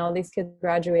 and all these kids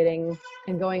graduating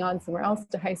and going on somewhere else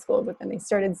to high school. But then they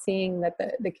started seeing that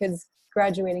the kids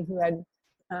graduating who had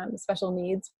special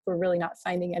needs were really not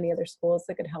finding any other schools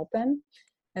that could help them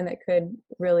and that could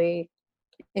really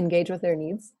engage with their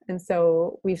needs. And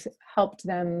so we've helped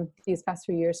them these past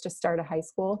few years to start a high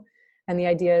school. And the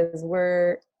idea is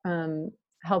we're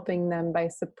helping them by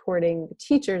supporting the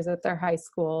teachers at their high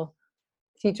school,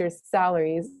 teachers'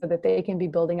 salaries, so that they can be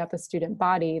building up a student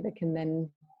body that can then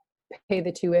pay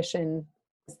the tuition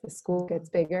as the school gets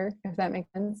bigger, if that makes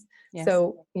sense. Yes.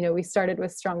 So, we started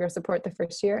with stronger support the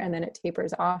first year, and then it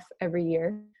tapers off every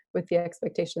year with the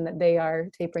expectation that they are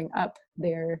tapering up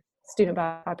their student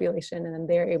population, and then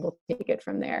they're able to take it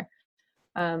from there.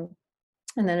 And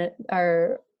then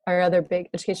our other big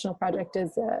educational project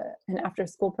is an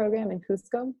after-school program in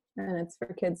Cusco, and it's for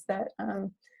kids that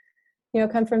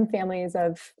come from families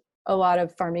of a lot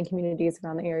of farming communities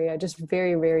around the area, just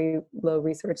very, very low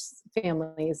resource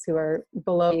families who are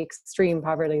below the extreme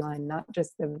poverty line, not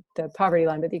just the poverty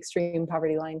line, but the extreme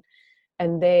poverty line.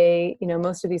 And they,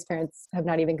 most of these parents have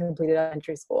not even completed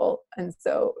elementary school. And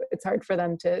so it's hard for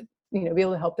them to, be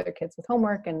able to help their kids with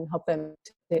homework and help them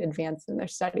to advance in their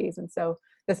studies. And so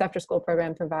this after school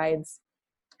program provides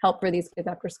help for these kids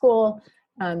after school,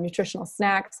 nutritional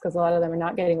snacks, because a lot of them are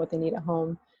not getting what they need at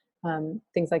home,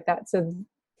 things like that. So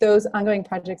those ongoing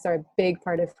projects are a big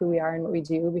part of who we are and what we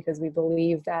do, because we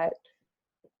believe that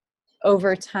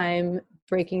over time,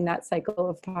 breaking that cycle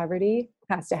of poverty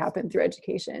has to happen through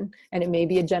education. And it may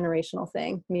be a generational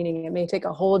thing, meaning it may take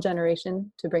a whole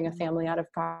generation to bring a family out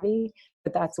of poverty,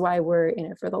 but that's why we're in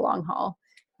it for the long haul.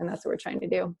 And that's what we're trying to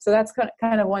do. So that's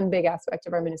kind of one big aspect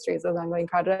of our ministry, is those ongoing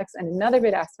projects. And another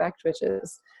big aspect, which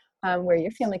is where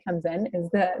your family comes in, is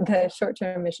the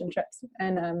short-term mission trips.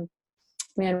 And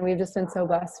man, we've just been so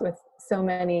blessed with so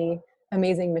many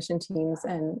amazing mission teams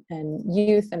and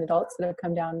youth and adults that have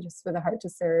come down just with a heart to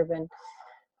serve.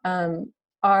 And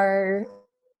our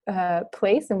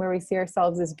place and where we see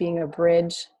ourselves as being a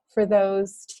bridge for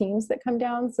those teams that come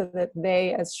down, so that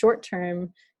they, as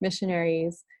short-term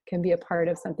missionaries, can be a part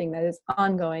of something that is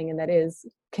ongoing and that is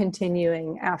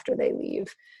continuing after they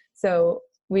leave. So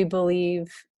we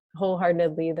believe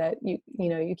wholeheartedly that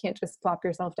you can't just plop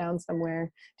yourself down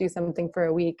somewhere, do something for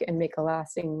a week and make a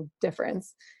lasting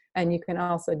difference. And you can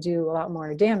also do a lot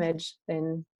more damage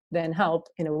than help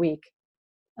in a week,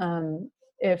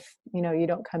 if you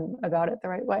don't come about it the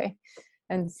right way.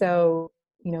 And so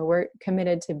we're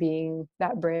committed to being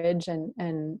that bridge.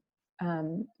 And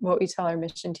what we tell our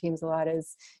mission teams a lot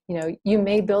is, you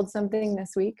may build something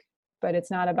this week, but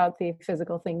it's not about the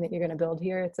physical thing that you're going to build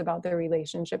here. It's about the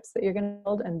relationships that you're going to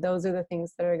build. And those are the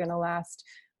things that are going to last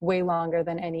way longer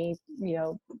than any,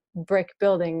 brick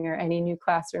building or any new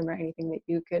classroom or anything that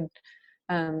you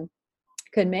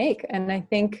could make. And I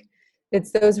think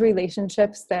it's those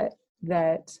relationships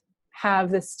that have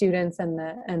the students and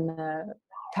the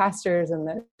pastors and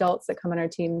the adults that come on our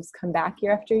teams come back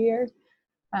year after year.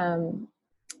 And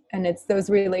it's those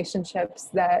relationships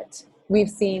that we've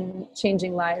seen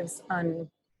changing lives on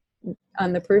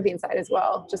the Peruvian side as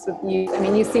well. Just with you,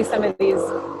 you see some of these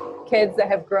kids that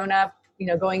have grown up,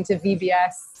 going to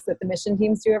VBS that the mission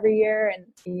teams do every year, and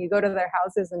you go to their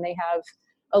houses and they have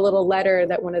a little letter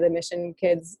that one of the mission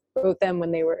kids wrote them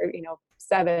when they were,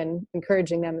 7,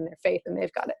 encouraging them in their faith, and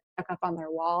they've got it stuck up on their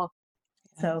wall.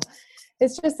 So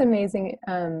it's just amazing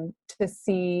to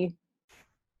see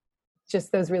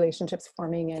just those relationships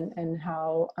forming and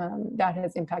how that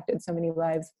has impacted so many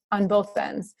lives on both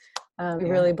ends. We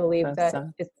Yeah, really believe both that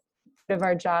sides. it's part of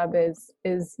our job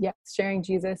is yes, sharing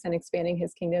Jesus and expanding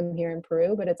his kingdom here in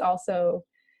Peru, but it's also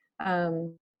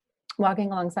um,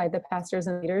 walking alongside the pastors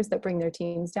and leaders that bring their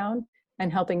teams down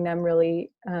and helping them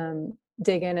really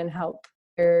dig in and help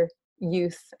their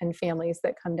youth and families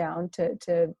that come down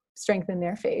to strengthen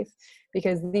their faith,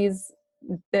 because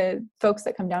the folks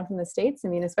that come down from the States, I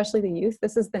mean, especially the youth,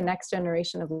 this is the next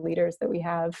generation of leaders that we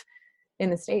have in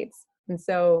the States. And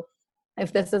so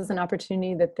if this is an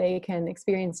opportunity that they can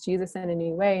experience Jesus in a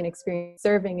new way and experience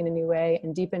serving in a new way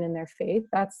and deepen in their faith,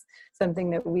 that's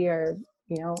something that we are,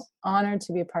 honored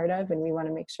to be a part of. And we want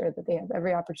to make sure that they have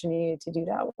every opportunity to do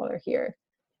that while they're here.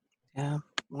 Yeah.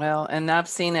 Well, and I've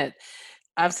seen it.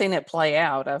 I've seen it play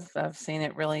out. I've seen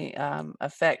it really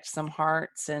affect some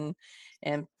hearts and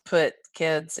put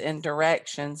kids in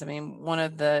directions. I mean, one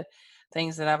of the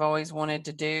things that I've always wanted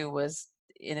to do was,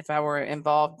 and if I were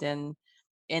involved in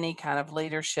any kind of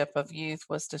leadership of youth,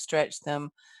 was to stretch them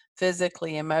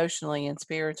physically, emotionally, and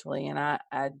spiritually. And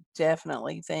I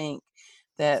definitely think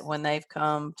that when they've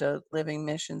come to Living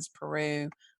Missions Peru,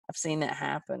 I've seen it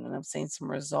happen, and I've seen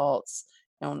some results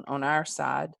on our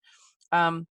side.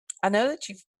 Um, I know that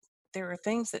there are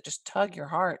things that just tug your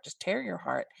heart, just tear your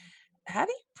heart. How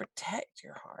do you protect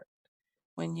your heart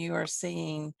when you are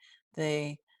seeing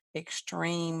the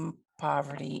extreme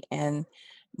poverty and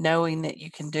knowing that you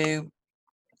can do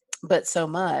but so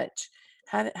much?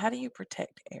 How do you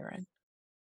protect Erin?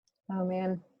 Oh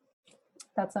man,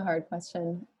 that's a hard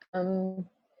question.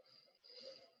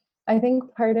 I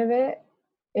think part of it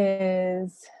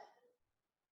is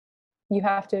you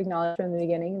have to acknowledge from the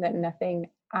beginning that nothing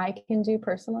I can do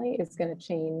personally is going to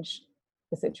change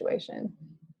the situation.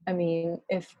 I mean,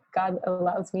 if God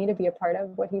allows me to be a part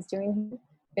of what he's doing,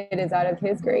 it is out of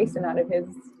his grace and out of his,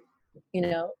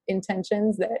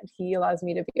 intentions that he allows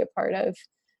me to be a part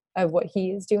of what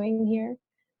he is doing here,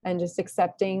 and just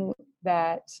accepting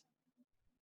that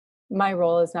my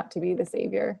role is not to be the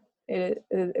savior.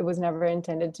 It was never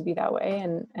intended to be that way.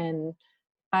 And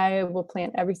I will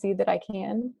plant every seed that I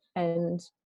can. And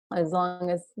as long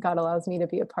as God allows me to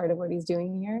be a part of what he's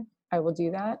doing here, I will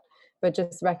do that. But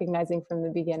just recognizing from the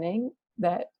beginning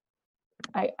that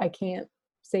I can't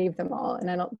save them all.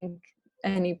 And I don't think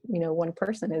any, one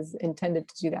person is intended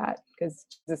to do that, because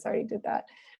Jesus already did that.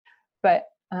 But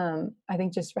I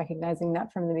think just recognizing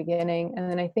that from the beginning. And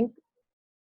then I think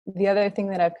the other thing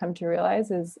that I've come to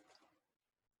realize is,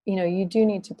 you do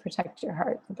need to protect your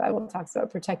heart. The Bible talks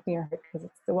about protecting your heart because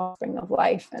it's the wellspring of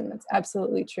life, and that's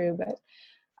absolutely true. But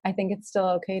I think it's still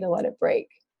okay to let it break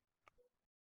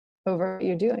over what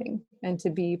you're doing and to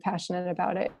be passionate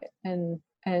about it. And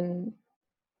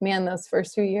man, those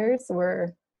first few years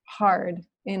were hard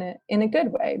in a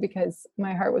good way, because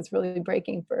my heart was really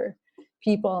breaking for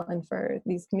people and for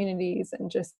these communities, and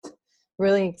just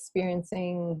really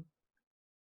experiencing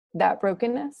that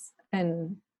brokenness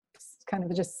and kind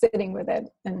of just sitting with it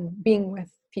and being with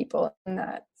people in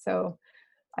that. So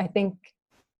I think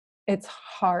it's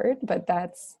hard, but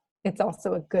it's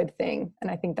also a good thing.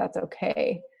 And I think that's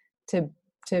okay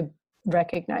to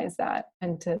recognize that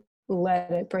and to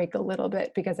let it break a little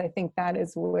bit, because I think that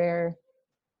is where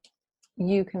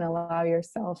you can allow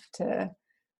yourself to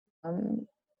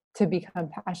become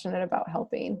passionate about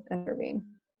helping and serving,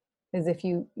 is if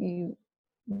you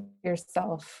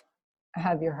yourself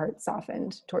have your heart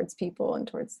softened towards people and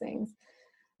towards things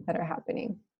that are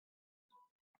happening.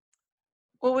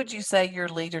 What would you say your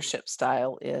leadership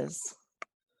style is?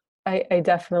 I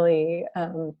definitely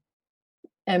am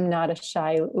not a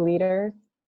shy leader,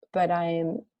 but I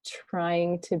am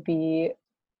trying to be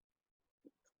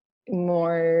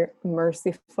more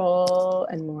merciful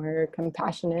and more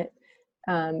compassionate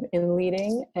in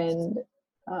leading. And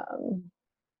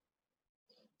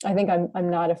I think I'm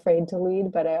not afraid to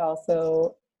lead, but I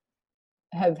also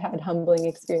have had humbling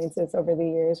experiences over the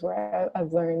years where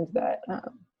I've learned that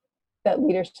that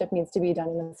leadership needs to be done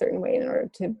in a certain way in order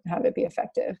to have it be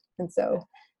effective. And so,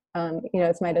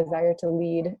 it's my desire to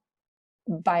lead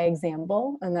by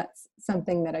example. And that's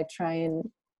something that I try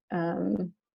and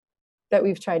that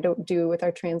we've tried to do with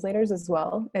our translators as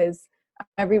well. Is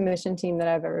every mission team that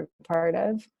I've ever been part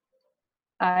of,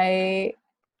 I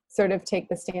sort of take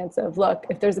the stance of, look,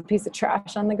 if there's a piece of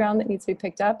trash on the ground that needs to be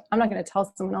picked up, I'm not going to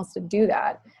tell someone else to do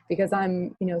that because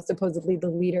I'm, supposedly the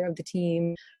leader of the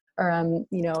team, or I'm,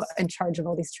 in charge of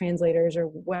all these translators or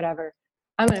whatever.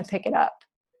 I'm going to pick it up,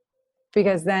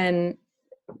 because then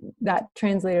that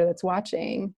translator that's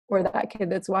watching, or that kid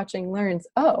that's watching, learns,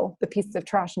 oh, the piece of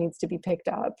trash needs to be picked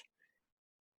up.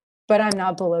 But I'm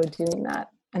not below doing that.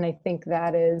 And I think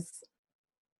that is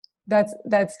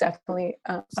that's definitely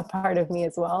a part of me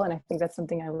as well, and I think that's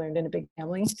something I learned in a big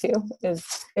family too, is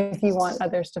if you want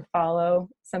others to follow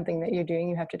something that you're doing,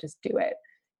 you have to just do it.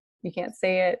 You can't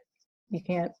say it, you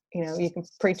can't, you can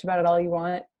preach about it all you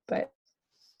want, but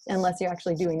unless you're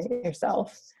actually doing it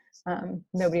yourself,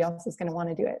 nobody else is going to want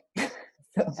to do it.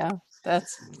 So Yeah,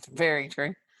 that's very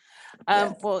true.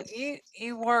 yes. Well,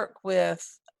 you work with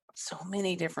so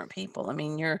many different people. I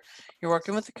mean, you're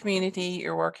working with the community,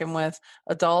 you're working with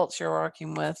adults, you're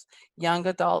working with young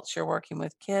adults, you're working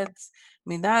with kids. I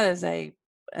mean, that is an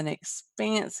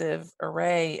expansive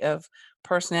array of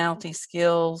personality,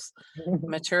 skills,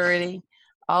 maturity,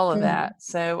 all of that.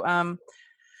 So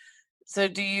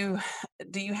do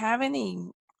you have any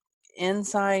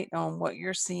insight on what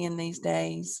you're seeing these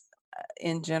days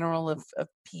in general of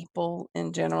people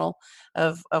in general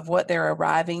of what they're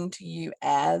arriving to you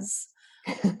as?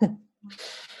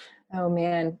 Oh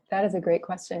man, that is a great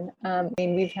question. I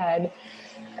mean, we've had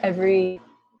every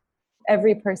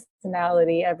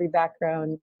personality, every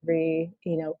background, every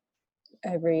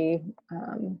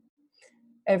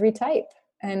every type,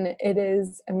 and it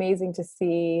is amazing to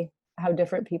see how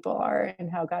different people are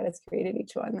and how God has created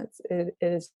each one. It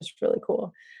is just really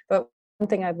cool. But one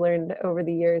thing I've learned over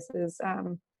the years is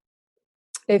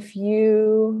if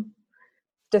you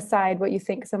decide what you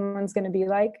think someone's going to be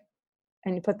like,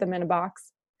 and you put them in a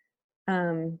box,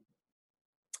 um,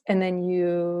 and then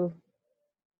you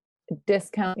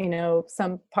discount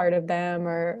some part of them,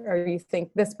 or you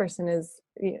think this person is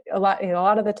a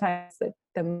lot of the times that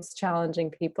the most challenging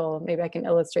people, maybe I can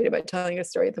illustrate it by telling a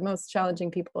story, the most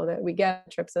challenging people that we get on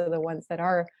trips are the ones that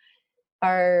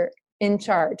are in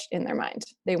charge in their mind.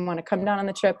 They want to come down on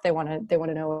the trip, they want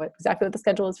to know exactly what the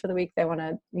schedule is for the week, they want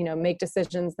to make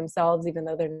decisions themselves even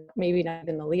though they're maybe not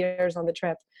even the leaders on the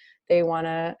trip. They want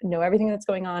to know everything that's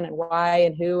going on and why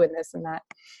and who and this and that.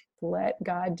 Let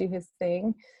God do his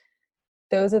thing.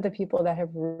 Those are the people that have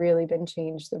really been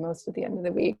changed the most at the end of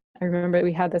the week. I remember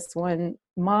we had this one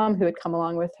mom who had come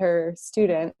along with her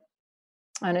student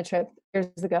on a trip years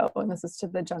ago, and this is to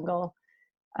the jungle.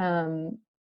 And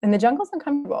the jungle's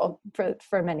uncomfortable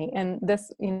for many. And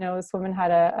this woman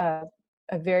had a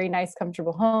very nice,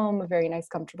 comfortable home, a very nice,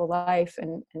 comfortable life.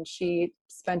 And she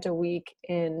spent a week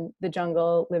in the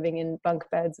jungle living in bunk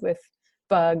beds with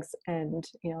bugs and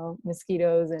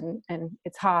mosquitoes, and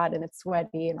it's hot and it's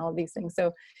sweaty and all these things.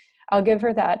 So I'll give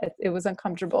her that. It was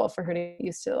uncomfortable for her to get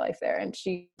used to life there, and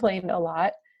she complained a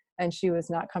lot, and she was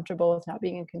not comfortable with not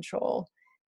being in control.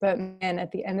 But man,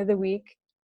 at the end of the week,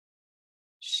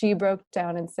 she broke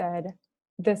down and said,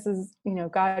 this is,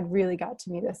 God really got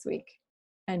to me this week.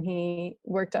 And he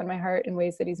worked on my heart in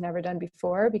ways that he's never done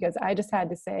before, because I just had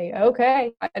to say,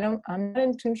 okay, I'm not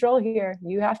in control here.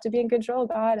 You have to be in control,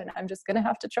 God, and I'm just going to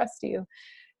have to trust you.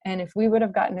 And if we would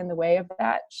have gotten in the way of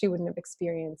that, she wouldn't have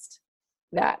experienced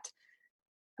that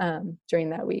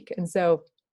during that week. And so,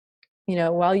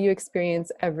 while you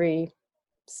experience every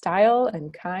style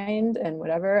and kind and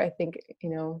whatever, I think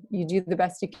you do the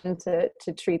best you can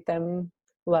to treat them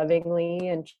lovingly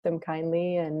and treat them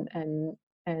kindly, and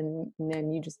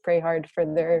then you just pray hard for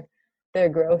their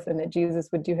growth and that Jesus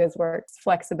would do his works.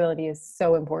 Flexibility is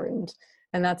so important,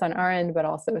 and that's on our end, but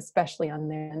also especially on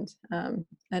their end.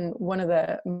 And one of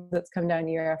the that's come down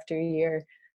year after year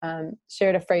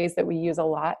shared a phrase that we use a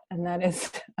lot, and that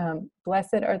is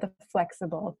blessed are the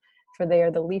flexible, for they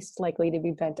are the least likely to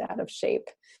be bent out of shape.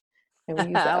 And we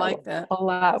use I that like that. a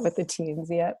lot with the teens,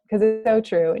 yeah, because it's so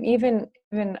true. And even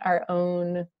our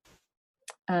own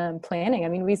planning. I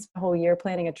mean, we spent a whole year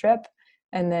planning a trip,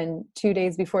 and then 2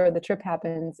 days before the trip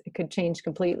happens, it could change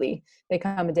completely. They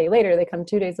come a day later, they come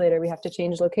 2 days later, we have to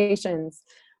change locations.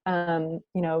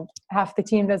 Half the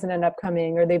team doesn't end up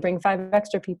coming, or they bring 5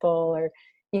 extra people, or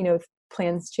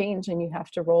plans change, and you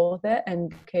have to roll with it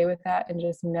and be okay with that, and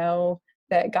just know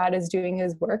that God is doing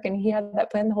his work, and he had that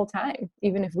plan the whole time,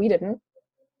 even if we didn't.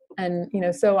 And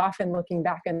so often looking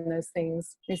back on those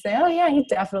things, you say, oh yeah, he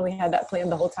definitely had that plan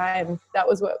the whole time. That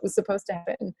was what was supposed to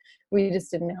happen. We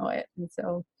just didn't know it. And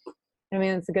so, I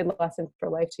mean, it's a good lesson for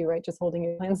life too, right? Just holding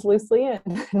your plans loosely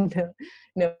and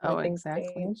know Oh, that things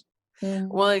exactly. change. Mm-hmm.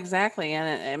 Well, exactly.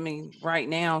 And I mean, right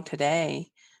now, today,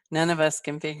 none of us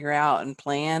can figure out and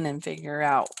plan and figure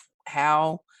out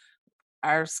how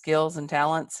our skills and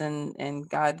talents and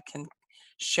God can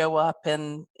show up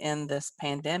in this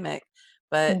pandemic.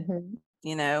 But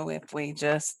Mm-hmm. if we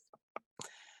just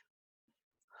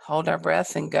hold our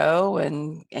breath and go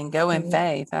and go in Mm-hmm.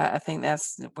 faith, I think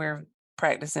that's where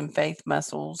practicing faith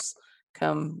muscles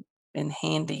come in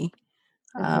handy.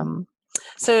 Mm-hmm.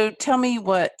 So tell me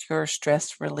what your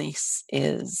stress release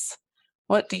is.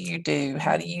 What do you do?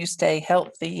 How do you stay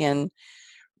healthy and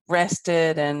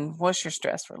rested, and what's your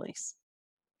stress release?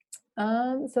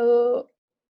 So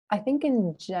I think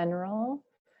in general,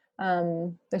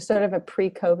 there's sort of a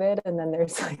pre-COVID, and then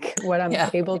there's like what I'm Yeah.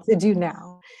 able to do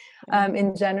now. Yeah.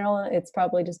 In general, it's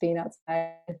probably just being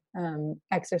outside,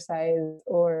 exercise,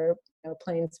 or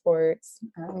playing sports,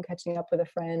 catching up with a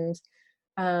friend.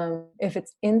 If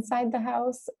it's inside the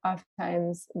house,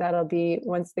 oftentimes that'll be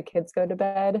once the kids go to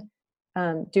bed,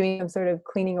 doing some sort of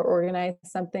cleaning or organize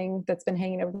something that's been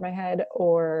hanging over my head,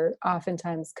 or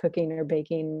oftentimes cooking or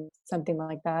baking, something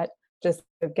like that. Just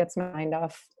sort of gets my mind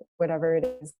off whatever it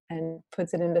is and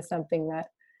puts it into something that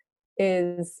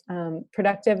is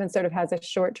productive and sort of has a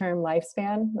short-term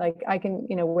lifespan. Like I can,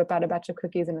 whip out a batch of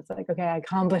cookies and it's like, okay, I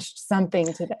accomplished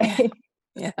something today.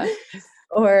 Yeah.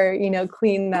 Or,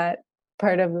 clean that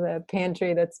part of the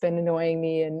pantry that's been annoying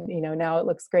me, and now it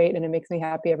looks great and it makes me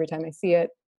happy every time I see it,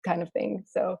 kind of thing.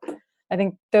 So I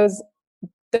think those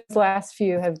last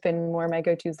few have been more my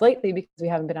go-tos lately because we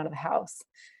haven't been out of the house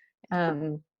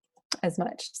as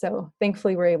much. So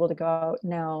thankfully we're able to go out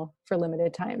now for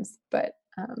limited times. But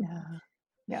Yeah.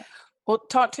 yeah. Well,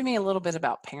 talk to me a little bit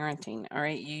about parenting. All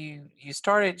right, you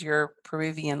started your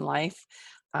Peruvian life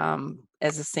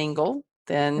as a single,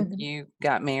 then Mhm. you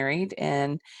got married,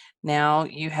 and now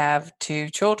you have two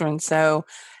children. So,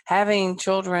 having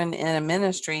children in a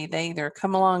ministry, they either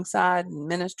come alongside and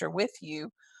minister with you,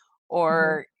 Mhm.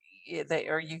 or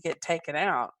or you get taken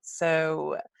out.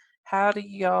 So, how do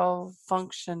y'all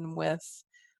function with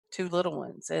two little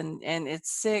ones? And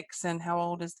it's 6, and how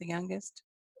old is the youngest?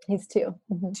 He's 2.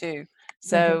 Mhm. 2. Mhm.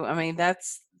 So, I mean,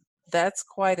 that's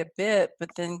quite a bit,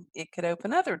 but then it could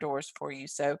open other doors for you.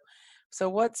 So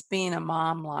what's being a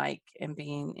mom like and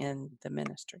being in the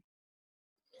ministry?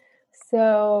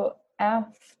 So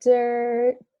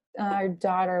after our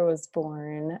daughter was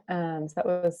born, so that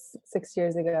was 6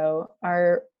 years ago,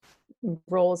 our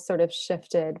roles sort of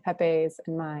shifted, Pepe's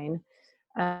and mine.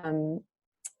 Um,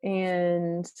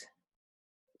 and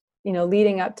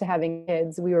leading up to having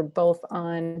kids, we were both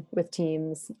on with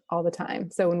teams all the time.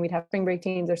 So when we'd have spring break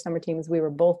teams or summer teams, we were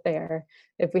both there.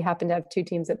 If we happened to have 2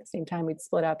 teams at the same time, we'd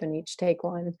split up and each take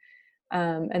one.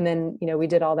 And then, we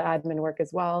did all the admin work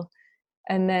as well.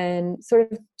 And then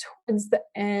sort of towards the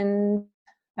end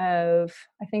of,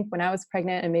 I think when I was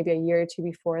pregnant and maybe a year or 2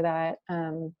 before that,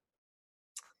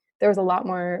 there was a lot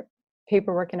more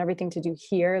paperwork and everything to do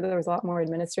here. There was a lot more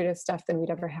administrative stuff than we'd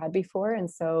ever had before. And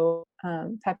so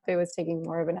Pepe was taking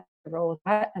more of an active role with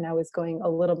that. And I was going a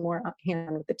little more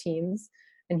hand with the teams.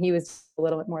 And he was a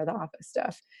little bit more of the office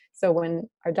stuff. So when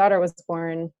our daughter was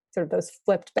born, sort of those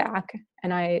flipped back.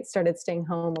 And I started staying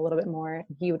home a little bit more.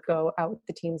 He would go out with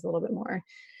the teams a little bit more.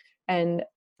 And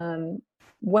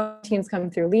when teams come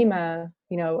through Lima,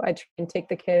 I try and take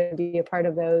the kid and be a part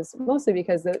of those, mostly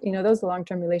because those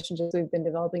long-term relationships we've been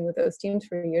developing with those teams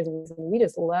for years, and we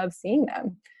just love seeing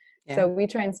them. Yeah. So we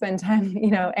try and spend time,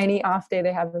 any off day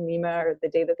they have in Lima or the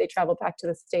day that they travel back to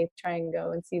the States, try and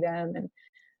go and see them.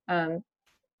 And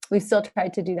we've still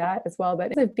tried to do that as well.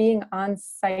 But being on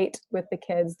site with the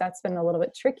kids, that's been a little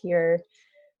bit trickier,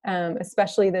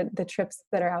 especially the trips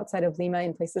that are outside of Lima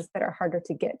in places that are harder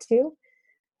to get to.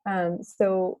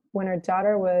 So when our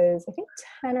daughter was, I think,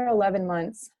 10 or 11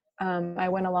 months, I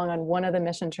went along on one of the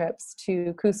mission trips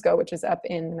to Cusco, which is up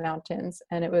in the mountains.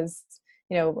 And it was,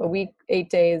 a week, 8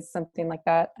 days, something like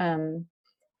that.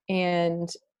 And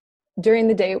during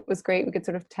the day, it was great. We could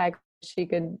sort of tag, she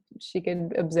could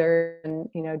observe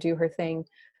and, do her thing.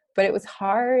 But it was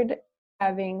hard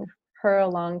having her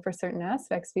along for certain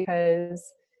aspects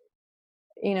because,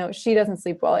 she doesn't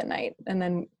sleep well at night. And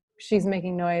then she's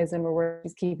making noise and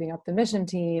she's keeping up the mission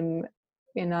team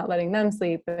and not letting them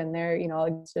sleep, and they're all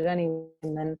exhausted anyway.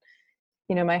 And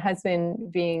then my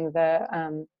husband, being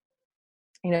the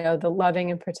the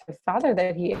loving and protective father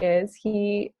that he is,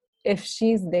 if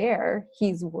she's there,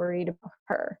 he's worried about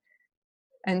her.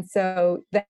 And so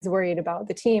that's worried about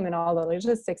the team and all the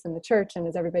logistics in the church, and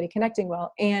is everybody connecting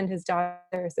well, and his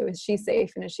daughter. So is she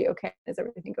safe, and is she okay? Is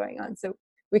everything going on? So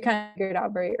we kind of figured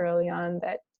out very early on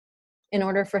that in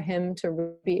order for him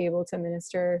to be able to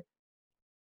minister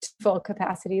to full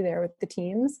capacity there with the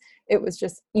teams, it was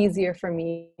just easier for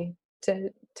me to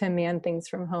man things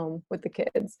from home with the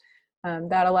kids.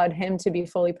 That allowed him to be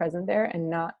fully present there and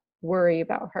not worry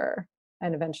about her,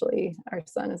 and eventually our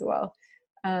son as well.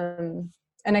 And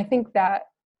I think that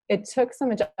it took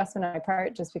some adjustment on my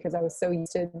part, just because I was so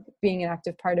used to being an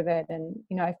active part of it. And,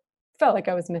 I felt like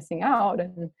I was missing out.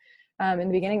 And in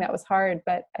the beginning, that was hard.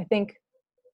 But I think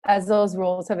as those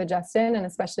roles have adjusted, and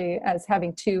especially as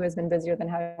having 2 has been busier than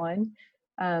having 1,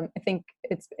 I think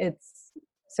it's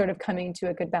sort of coming to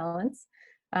a good balance.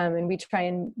 And we try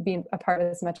and be a part of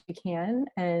as much as we can.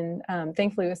 And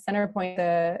thankfully with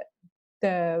Centerpoint,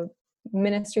 the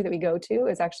ministry that we go to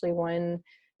is actually one,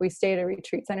 we stay at a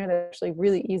retreat center that's actually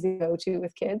really easy to go to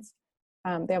with kids.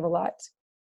 They have a lot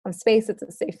of space. It's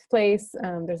a safe place.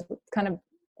 There's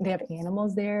they have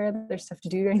animals there. There's stuff to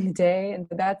do during the day. And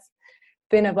so that's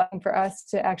been a blessing for us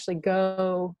to actually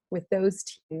go with those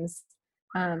teams.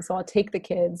 So I'll take the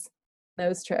kids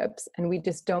those trips, and we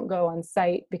just don't go on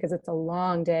site because it's a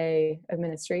long day of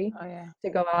ministry to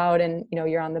go out, and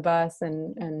you're on the bus,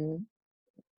 and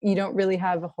you don't really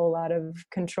have a whole lot of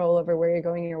control over where you're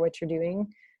going or what you're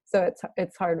doing. So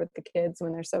it's hard with the kids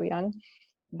when they're so young.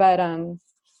 But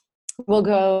we'll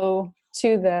go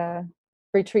to the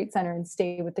retreat center and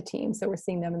stay with the team. So we're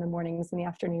seeing them in the mornings and the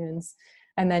afternoons.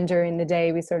 And then during the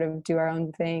day, we sort of do our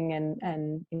own thing.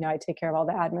 And I take care of all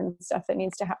the admin stuff that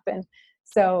needs to happen.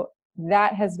 So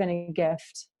that has been a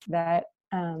gift that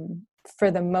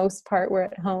for the most part, we're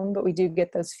at home, but we do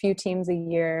get those few teams a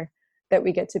year that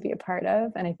we get to be a part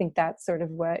of. And I think that's sort of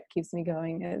what keeps me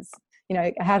going is,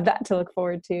 I have that to look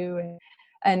forward to.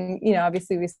 And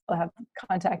obviously we still have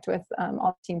contact with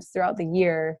all teams throughout the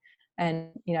year. And,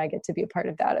 I get to be a part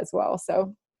of that as well.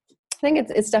 So I think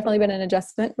it's definitely been an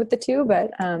adjustment with the two,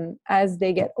 but as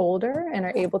they get older and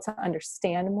are able to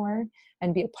understand more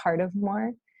and be a part of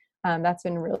more, that's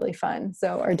been really fun.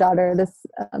 So our daughter this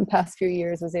past few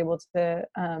years was able to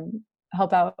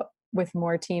help out with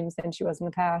more teams than she was in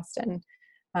the past. And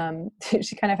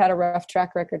she kind of had a rough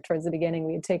track record towards the beginning.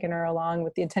 We had taken her along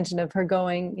with the intention of her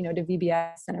going, to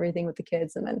VBS and everything with the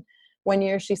kids. And then one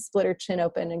year she split her chin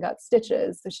open and got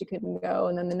stitches, so she couldn't go.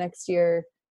 And then the next year,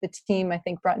 the team, I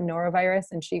think, brought norovirus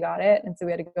and she got it. And so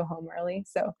we had to go home early.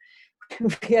 So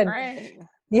we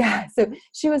had, so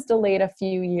she was delayed a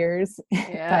few years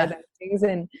by those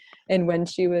things. And when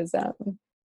she was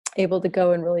able to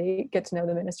go and really get to know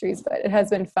the ministries, but it has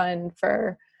been fun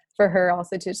for her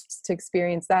also to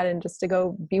experience that and just to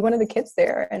go be one of the kids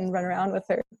there and run around with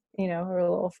her, her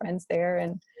little friends there.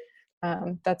 And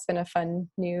that's been a fun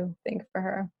new thing for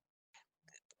her.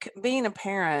 Being a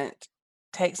parent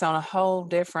takes on a whole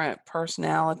different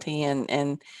personality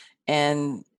and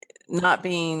not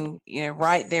being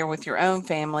right there with your own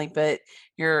family, but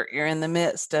you're in the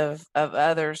midst of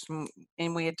others.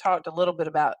 And we had talked a little bit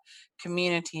about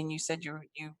community, and you said you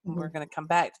were going to come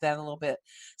back to that a little bit.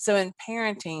 So in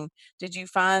parenting, did you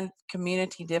find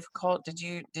community difficult? Did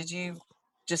you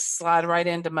just slide right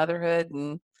into motherhood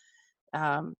and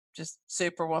just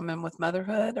superwoman with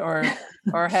motherhood, or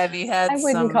have you had I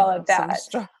wouldn't call it that.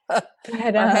 But, or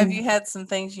have you had some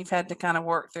things you've had to kind of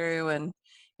work through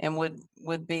and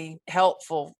would be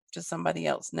helpful to somebody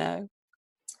else know?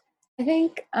 I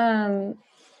think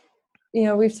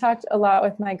we've talked a lot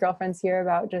with my girlfriends here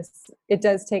about just it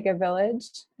does take a village,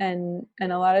 and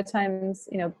a lot of times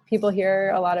a lot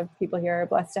of people here are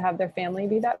blessed to have their family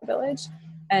be that village,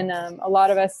 and a lot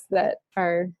of us that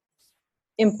are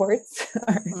imports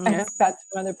or expats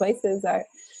from other places are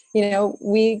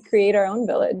we create our own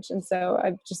village. And so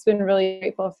I've just been really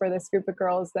grateful for this group of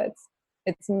girls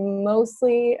it's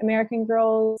mostly American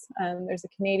girls. There's a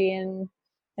Canadian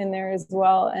in there as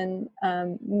well, and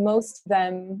most of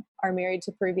them are married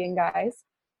to Peruvian guys.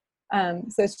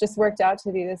 So it's just worked out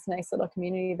to be this nice little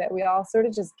community that we all sort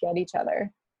of just get each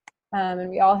other. And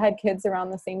we all had kids around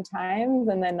the same time,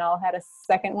 and then all had a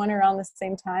second one around the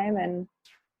same time. And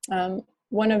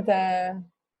one of the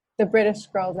British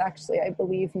girls actually, I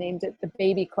believe, named it the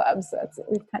Baby Club. So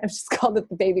we've kind of just called it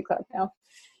the Baby Club now.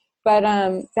 But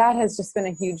that has just been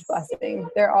a huge blessing.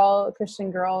 They're all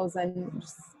Christian girls, and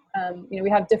just, we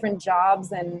have different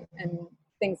jobs and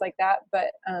things like that.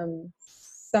 But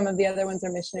some of the other ones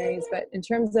are missionaries. But in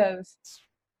terms of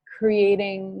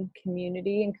creating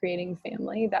community and creating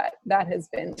family, that has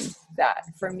been that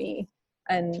for me.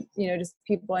 And just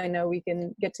people I know, we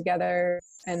can get together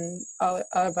and all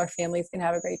of our families can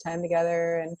have a great time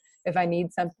together. And if I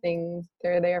need something,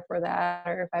 they're there for that,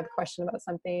 or if I have a question about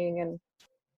something. And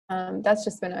that's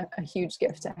just been a huge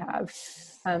gift to have,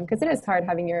 because it is hard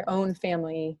having your own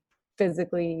family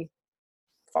physically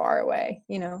far away,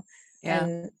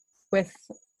 and with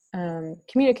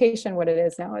communication, what it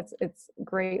is now, it's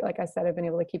great. Like I said, I've been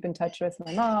able to keep in touch with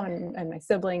my mom and my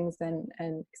siblings and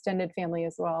extended family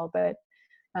as well. But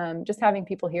just having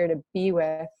people here to be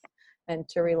with and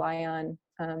to rely on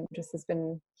just has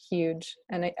been huge.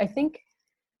 And I think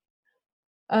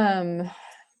back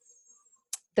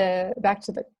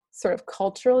to the sort of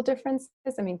cultural differences.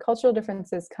 I mean, cultural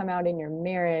differences come out in your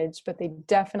marriage, but they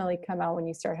definitely come out when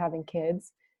you start having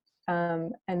kids.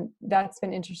 And that's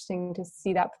been interesting to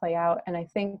see that play out. And I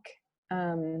think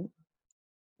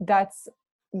that's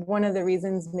one of the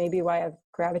reasons maybe why I've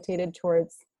gravitated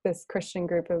towards this Christian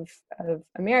group of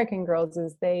American girls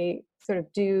is they sort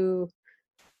of do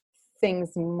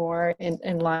things more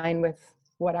in line with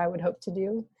what I would hope to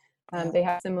do. They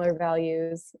have similar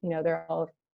values. They're all,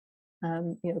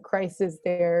 Christ is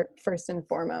there first and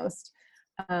foremost.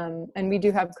 And we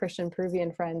do have Christian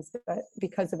Peruvian friends, but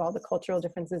because of all the cultural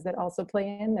differences that also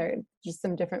play in, there are just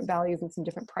some different values and some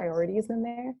different priorities in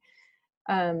there.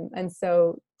 And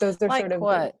so those are Like sort of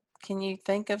what? Can you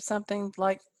think of something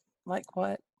like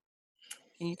what?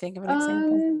 Can you think of an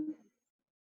example?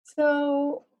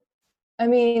 So, I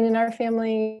mean, in our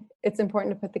family, it's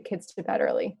important to put the kids to bed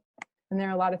early, and there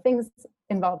are a lot of things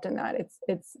involved in that.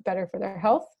 It's better for their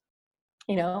health.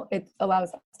 It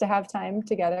allows us to have time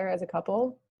together as a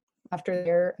couple after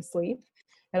they're asleep.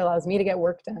 It allows me to get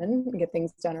work done, get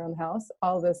things done around the house,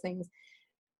 all of those things.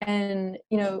 And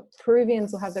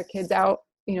Peruvians will have their kids out,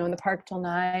 in the park till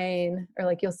 9, or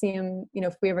like you'll see them,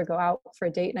 if we ever go out for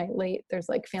a date night late, there's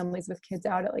like families with kids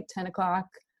out at like 10 o'clock,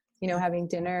 having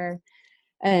dinner.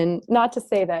 And not to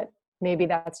say that maybe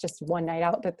that's just one night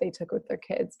out that they took with their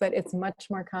kids, but it's much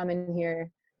more common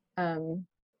here.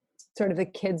 Sort of the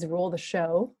kids rule the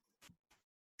show.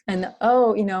 And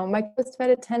my kids goes to bed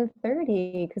at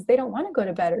 10:30 because they don't want to go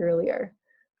to bed earlier.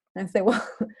 And I say, well,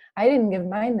 I didn't give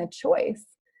mine the choice.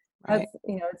 Right.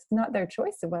 It's not their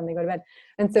choice of when they go to bed.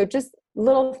 And so just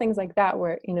little things like that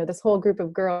where, this whole group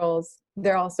of girls,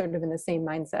 they're all sort of in the same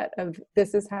mindset of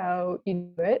this is how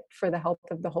you do it for the health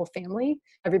of the whole family.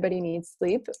 Everybody needs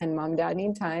sleep, and mom and dad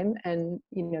need time, and,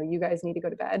 you guys need to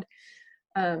go to bed.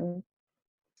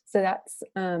 So that's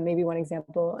maybe one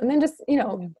example. And then just,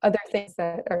 other things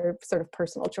that are sort of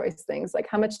personal choice things, like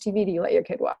how much TV do you let your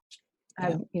kid watch? I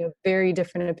have, very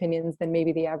different opinions than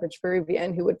maybe the average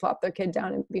Peruvian who would plop their kid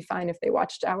down and be fine if they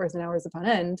watched hours and hours upon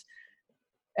end.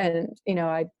 And,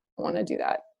 I don't want to do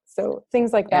that. So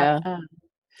things like that.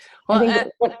 Well, I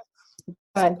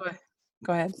think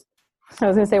go ahead. I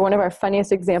was going to say one of our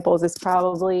funniest examples is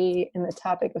probably in the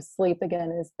topic of sleep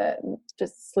again, is that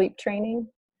just sleep training.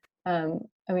 I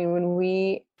mean,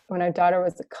 when our daughter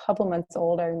was a couple months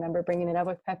old, I remember bringing it up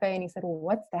with Pepe, and he said, well,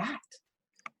 what's that?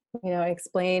 I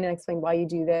explained why you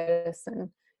do this.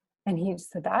 And he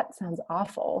just said, that sounds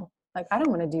awful. Like, I don't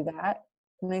want to do that.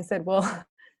 And I said, well,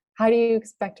 how do you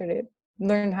expect her to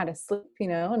learn how to sleep?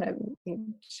 And I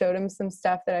showed him some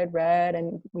stuff that I'd read,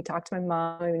 and we talked to my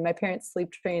mom. I mean, my parents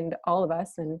sleep trained all of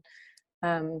us. And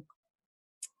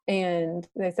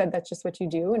they said, that's just what you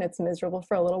do. And it's miserable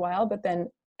for a little while, but then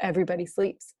everybody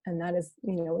sleeps. And that is,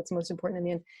 what's most important in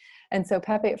the end. And so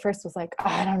Pepe at first was like,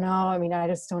 I don't know. I mean, I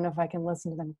just don't know if I can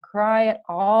listen to them cry at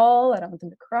all. I don't want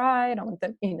them to cry. I don't want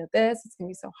them, this, it's going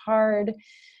to be so hard.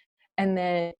 And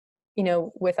then,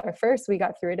 with our first, we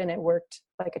got through it and it worked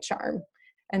like a charm.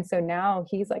 And so now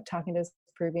he's like talking to his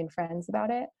Peruvian friends about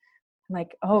it. I'm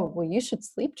like, oh, well, you should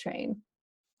sleep train.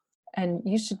 And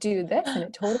you should do this, and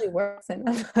it totally works. And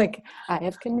I'm like, I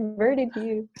have converted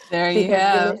you. There you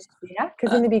have.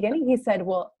 Because in the beginning he said,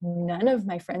 well, none of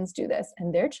my friends do this,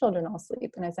 and their children all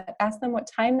sleep. And I said, ask them what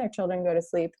time their children go to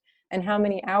sleep and how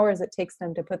many hours it takes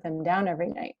them to put them down every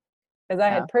night. Because I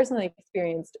had personally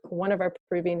experienced one of our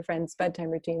Peruvian friends' bedtime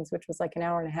routines, which was like an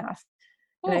hour and a half.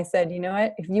 And I said, you know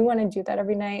what, if you want to do that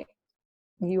every night,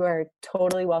 you are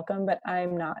totally welcome, but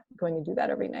I'm not going to do that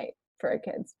every night for our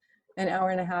kids. An hour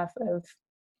and a half of,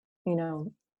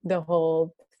 the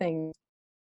whole thing.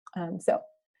 So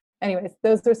anyways,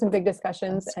 those were some big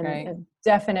discussions and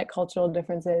definite cultural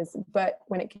differences. But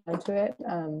when it came to it,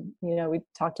 we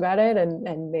talked about it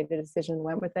and made a decision,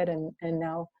 went with it. And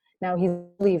now he's a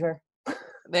believer.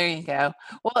 There you go.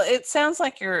 Well, it sounds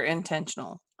like you're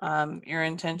intentional. You're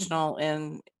intentional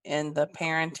in the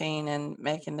parenting and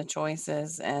making the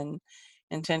choices, and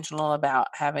intentional about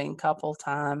having couple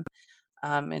time.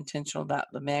 Intentional about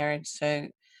the marriage, so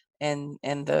and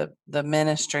the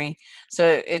ministry.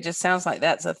 So it just sounds like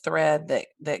that's a thread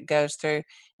that goes through.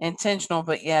 Intentional,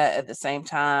 but yet at the same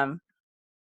time,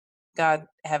 God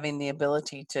having the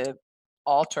ability to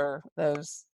alter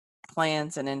those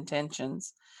plans and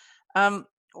intentions. What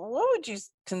would you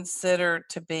consider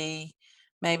to be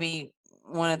maybe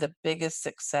one of the biggest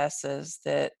successes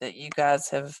that you guys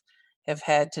have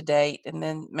had to date, and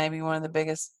then maybe one of the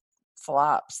biggest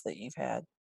flops that you've had?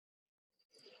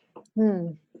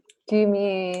 Do you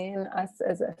mean us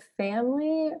as a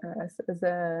family or us as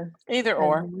a Either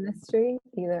or ministry?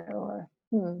 Either or.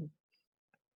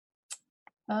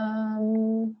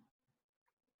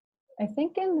 I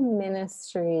think in the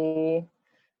ministry,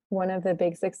 one of the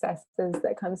big successes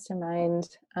that comes to mind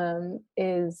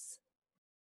is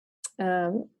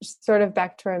sort of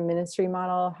back to our ministry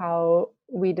model, how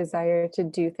we desire to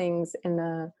do things in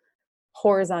a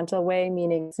horizontal way,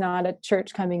 meaning it's not a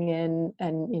church coming in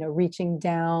and, reaching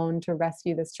down to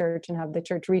rescue this church and have the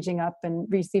church reaching up and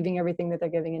receiving everything that they're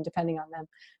giving and depending on them.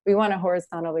 We want a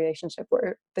horizontal relationship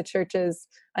where the churches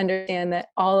understand that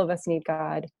all of us need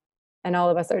God and all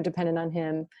of us are dependent on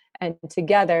him, and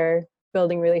together,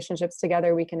 building relationships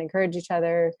together, we can encourage each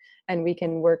other and we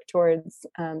can work towards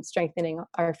strengthening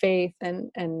our faith,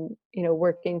 and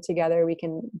working together we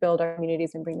can build our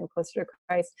communities and bring them closer to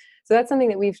Christ. So that's something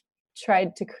that we've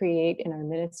tried to create in our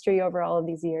ministry over all of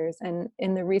these years. And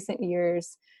in the recent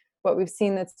years, what we've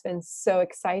seen that's been so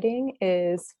exciting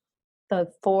is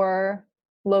the 4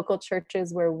 local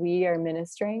churches where we are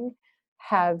ministering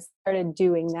have started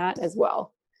doing that as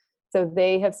well. So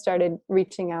they have started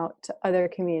reaching out to other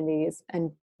communities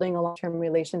and building a long-term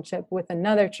relationship with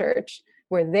another church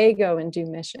where they go and do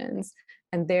missions,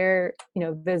 and they're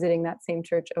visiting that same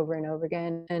church over and over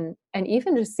again, and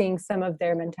even just seeing some of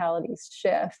their mentalities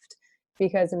shift.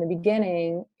 Because in the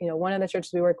beginning, one of the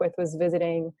churches we work with was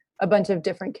visiting a bunch of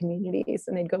different communities,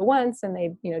 and they'd go once and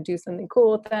they'd do something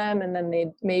cool with them, and then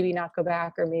they'd maybe not go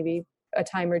back, or maybe a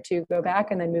time or two go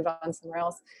back and then move on somewhere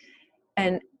else.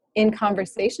 And in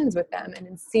conversations with them and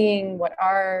in seeing what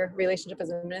our relationship as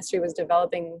a ministry was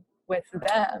developing with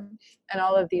them and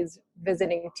all of these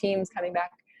visiting teams coming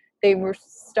back, they were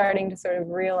starting to sort of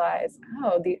realize,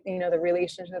 the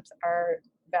relationships are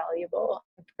valuable.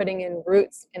 Putting in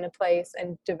roots in a place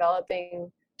and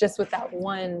developing just with that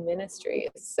one ministry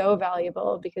is so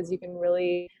valuable, because you can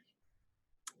really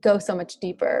go so much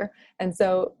deeper. And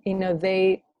so,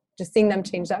 they just seeing them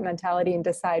change that mentality and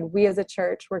decide, we as a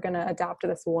church, we're going to adopt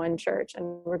this one church, and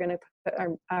we're going to put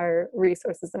our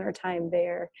resources and our time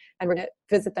there, and we're going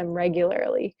to visit them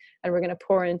regularly, and we're going to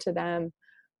pour into them.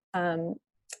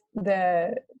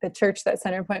 The church that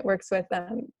Centerpoint works with,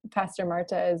 Pastor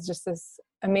Marta is just this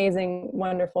amazing,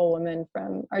 wonderful woman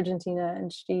from Argentina,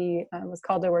 and she was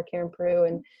called to work here in Peru,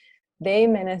 and they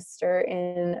minister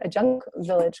in a jungle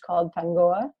village called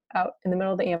Pangoa out in the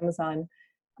middle of the Amazon.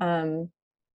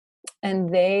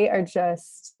 And they are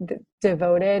just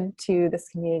devoted to this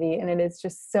community, and it is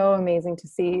just so amazing to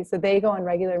see. So they go on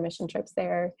regular mission trips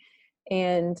there,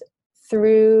 and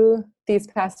through these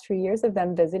past few years of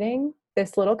them visiting,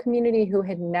 this little community who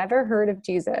had never heard of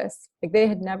Jesus, like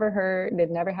they'd never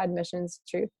had missions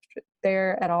trip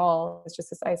there at all. It's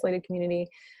just this isolated community.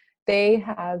 They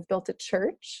have built a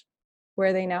church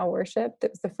where they now worship.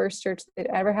 It was the first church they'd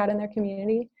ever had in their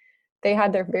community. They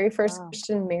had their very first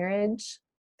Christian marriage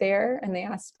there, and they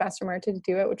asked Pastor Marta to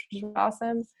do it, which was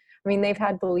awesome. I mean, they've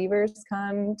had believers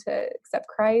come to accept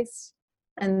Christ,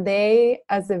 and they,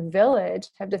 as a village,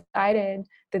 have decided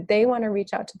that they want to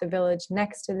reach out to the village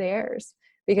next to theirs,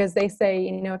 because they say,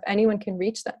 if anyone can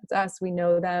reach them, it's us. We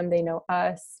know them, they know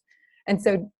us. And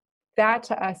so that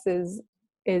to us is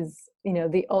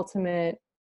the ultimate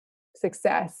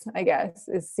success, I guess,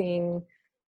 is seeing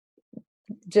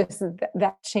just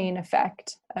that chain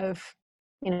effect of,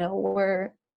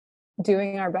 we're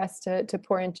doing our best to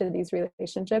pour into these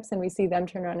relationships, and we see them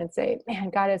turn around and say,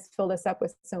 man, God has filled us up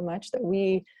with so much that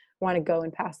we want to go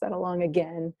and pass that along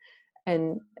again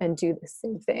and do the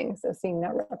same thing. So seeing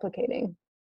that replicating.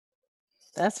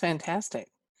 That's fantastic.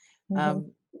 Mm-hmm.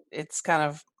 It's kind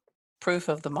of proof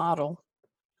of the model.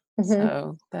 Mm-hmm.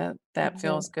 So that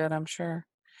feels good, I'm sure.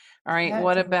 All right. Yeah,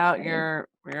 what about your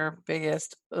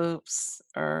biggest oops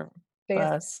or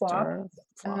bust flop? or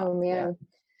flop? Oh man.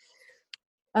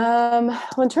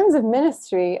 Well, in terms of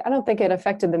ministry, I don't think it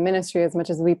affected the ministry as much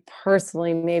as we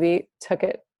personally maybe took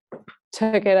it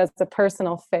as a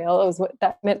personal fail. It was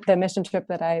the mission trip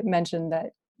that I mentioned that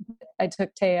I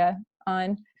took Taya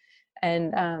on,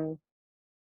 and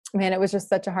man, it was just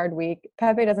such a hard week.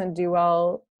 Pepe doesn't do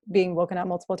well being woken up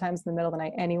multiple times in the middle of the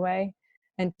night anyway,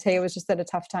 and Taya was just at a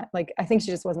tough time. Like, I think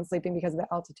she just wasn't sleeping because of the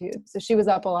altitude. So she was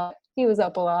up a lot. He was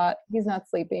up a lot. He's not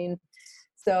sleeping.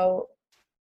 So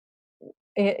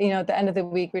at the end of the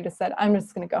week, we just said, I'm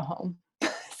just going to go home.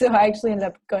 So I actually ended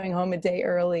up going home a day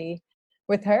early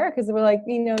with her, because we're like,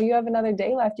 you have another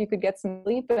day left. You could get some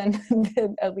sleep and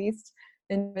at least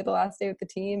enjoy the last day with the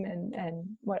team and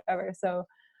whatever. So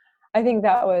I think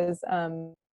that was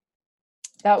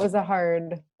a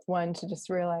hard one to just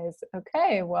realize,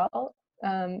 okay, well,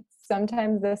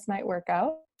 sometimes this might work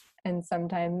out and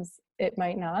sometimes it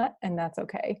might not, and that's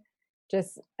okay.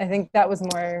 I think that was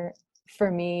more for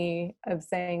me of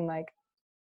saying, like,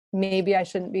 maybe I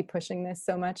shouldn't be pushing this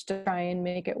so much to try and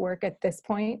make it work at this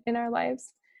point in our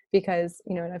lives, because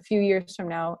in a few years from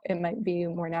now it might be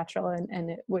more natural and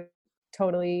it would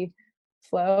totally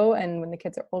flow. And when the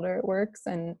kids are older, it works.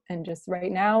 And just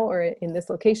right now, or in this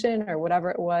location, or whatever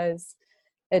it was,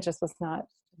 it just was not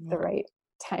the right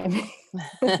timing.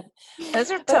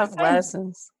 Those are But tough it's fine.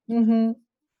 lessons. Mm-hmm.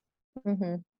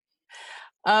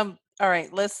 Mm-hmm. All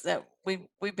right, let's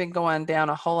we've been going down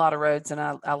a whole lot of roads, and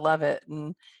I love it,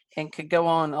 and could go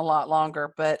on a lot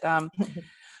longer, but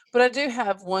I do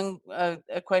have one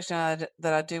a question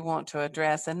that I do want to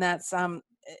address, and that's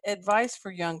advice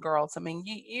for young girls. I mean,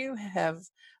 you have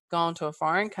gone to a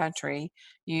foreign country,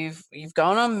 you've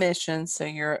gone on mission, so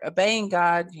you're obeying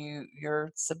God,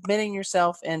 you're submitting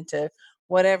yourself into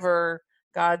whatever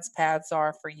God's paths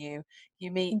are for you.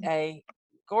 You meet a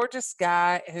gorgeous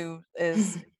guy who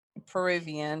is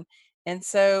Peruvian, and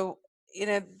so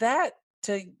that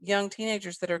to young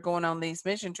teenagers that are going on these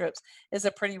mission trips is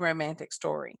a pretty romantic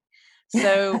story.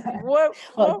 So Well,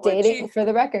 what would dating, you for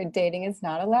the record, dating is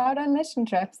not allowed on mission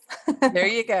trips. there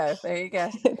you go. There you go.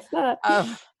 It's not.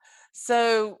 Um,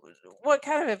 so what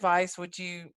kind of advice would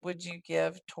you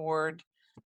give toward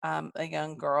a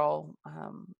young girl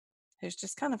who's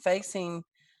just kind of facing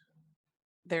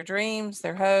their dreams,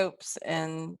 their hopes,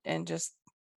 and just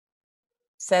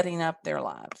setting up their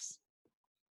lives?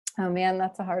 Oh man,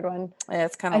 that's a hard one. Yeah,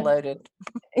 it's kind of loaded.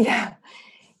 Yeah.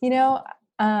 You know,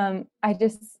 I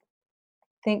just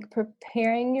think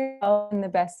preparing yourself in the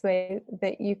best way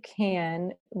that you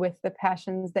can with the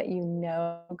passions that you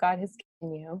know God has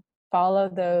given you, follow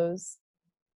those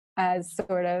as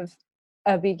sort of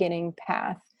a beginning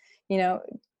path. You know,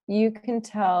 you can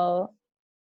tell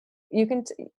you can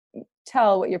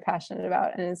tell what you're passionate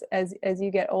about, and as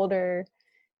you get older,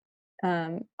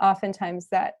 oftentimes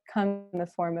that comes in the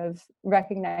form of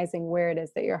recognizing where it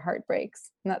is that your heart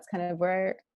breaks. And that's kind of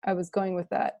where I was going with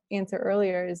that answer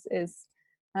earlier is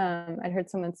I'd heard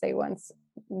someone say once,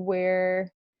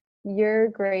 where your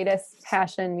greatest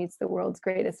passion meets the world's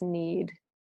greatest need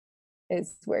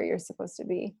is where you're supposed to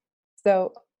be.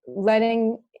 So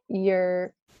letting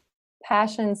your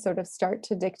passion sort of start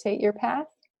to dictate your path,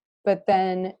 but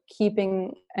then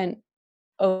keeping an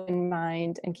open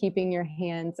mind and keeping your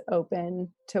hands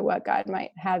open to what God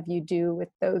might have you do with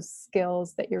those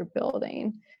skills that you're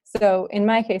building. So in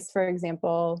my case, for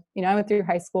example, I went through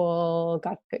high school,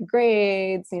 got good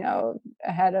grades, I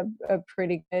had a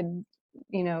pretty good,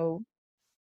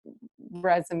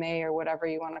 resume or whatever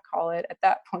you want to call it at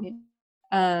that point.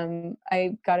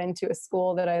 I got into a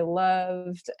school that I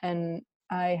loved, and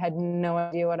I had no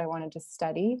idea what I wanted to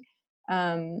study.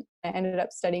 I ended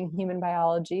up studying human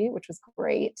biology, which was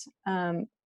great.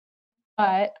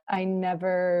 But I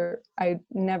never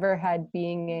had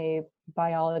being a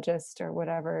biologist or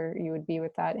whatever you would be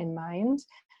with that in mind.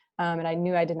 And I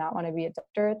knew I did not want to be a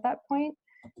doctor at that point.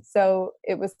 So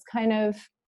it was kind of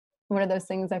one of those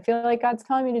things. I feel like God's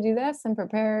calling me to do this and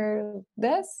prepare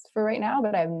this for right now,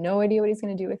 but I have no idea what he's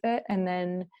going to do with it. And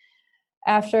then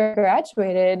after I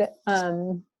graduated,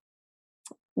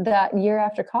 that year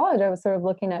after college, I was sort of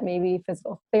looking at maybe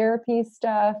physical therapy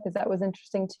stuff because that was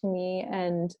interesting to me.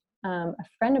 And a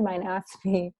friend of mine asked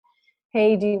me,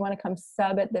 hey, do you want to come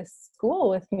sub at this school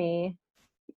with me,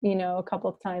 a couple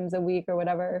of times a week or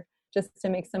whatever, just to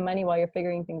make some money while you're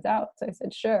figuring things out? So I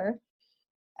said, sure.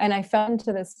 And I fell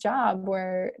into this job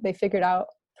where they figured out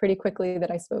pretty quickly that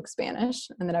I spoke Spanish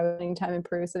and that I was spending time in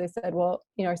Peru. So they said, well,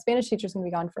 our Spanish teacher's going to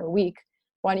be gone for a week.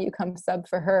 Why don't you come sub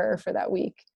for her for that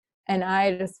week? And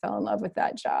I just fell in love with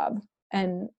that job.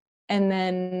 And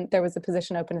then there was a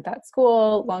position open at that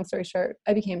school. Long story short,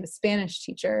 I became a Spanish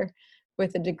teacher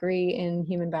with a degree in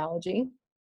human biology.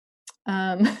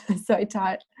 So I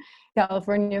taught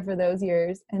California for those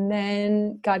years. And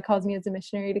then God calls me as a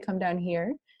missionary to come down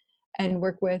here and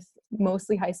work with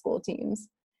mostly high school teams.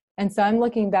 And so I'm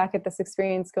looking back at this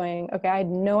experience going, okay, I had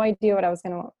no idea what I was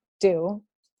going to do,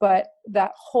 but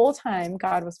that whole time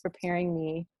God was preparing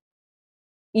me,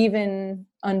 even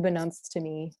unbeknownst to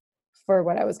me, for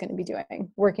what I was going to be doing,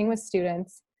 working with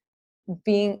students, to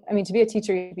be a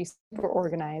teacher, you'd be super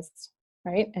organized,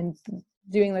 right? And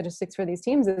doing logistics for these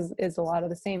teams is a lot of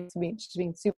the same. Just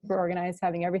being super organized,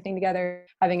 having everything together,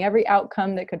 having every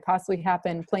outcome that could possibly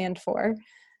happen planned for.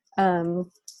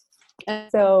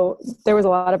 And so there was a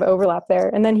lot of overlap there.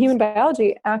 And then human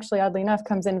biology, actually, oddly enough,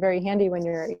 comes in very handy when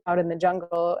you're out in the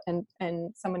jungle and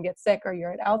someone gets sick or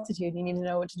you're at altitude. You need to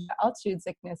know which is altitude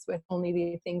sickness with only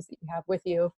the things that you have with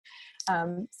you.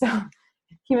 So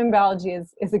human biology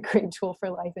is a great tool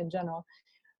for life in general.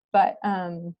 But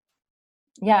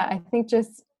yeah, I think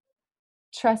just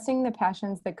trusting the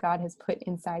passions that God has put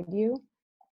inside you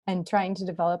and trying to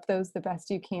develop those the best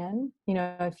you can.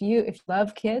 If you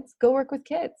love kids, go work with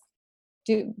kids.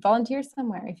 do volunteer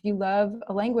somewhere. If you love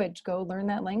a language, go learn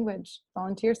that language.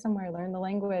 Volunteer somewhere, learn the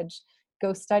language.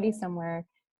 Go study somewhere.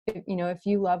 If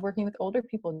you love working with older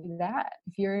people, do that.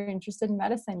 If you're interested in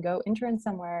medicine, go intern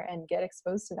somewhere and get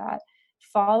exposed to that.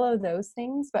 Follow those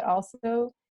things, but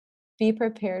also be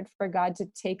prepared for God to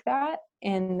take that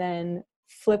and then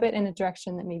flip it in a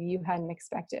direction that maybe you hadn't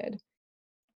expected.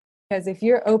 Because if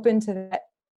you're open to that,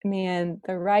 man,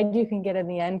 the ride you can get in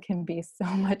the end can be so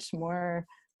much more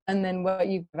fun than what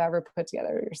you've ever put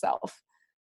together yourself.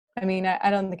 I mean, I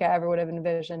don't think I ever would have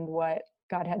envisioned what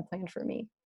God had planned for me.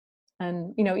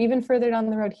 And, even further down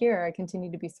the road here, I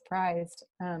continue to be surprised.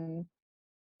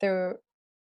 There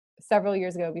several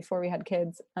years ago, before we had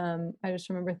kids, I just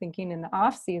remember thinking in the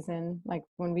off season, like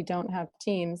when we don't have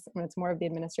teams, when it's more of the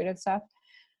administrative stuff,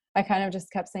 I kind of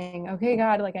just kept saying, okay,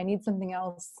 God, like I need something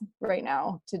else right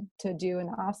now to do in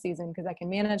the off season, because I can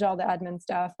manage all the admin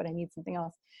stuff, but I need something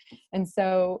else. And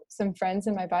so some friends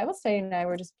in my Bible study and I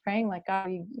were just praying, like, God,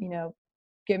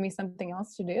 give me something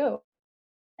else to do.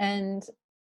 And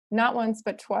not once,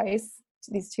 but twice,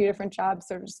 these two different jobs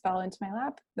sort of just fell into my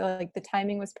lap. The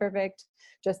timing was perfect,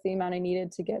 just the amount I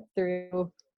needed to get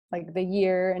through like the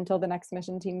year until the next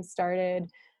mission team started.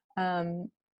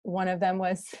 One of them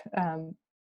was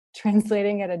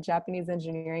translating at a Japanese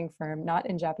engineering firm, not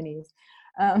in Japanese,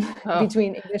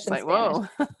 between English and Spanish. Whoa.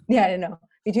 Yeah, I know,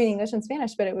 between English and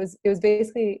Spanish, but it was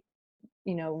basically,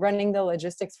 running the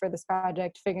logistics for this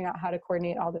project, figuring out how to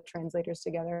coordinate all the translators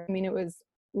together. I mean, it was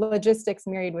logistics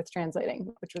married with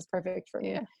translating, which was perfect for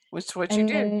me. Yeah, which is what you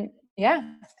did.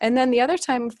 And then the other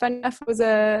time, fun enough, was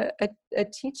a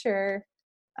teacher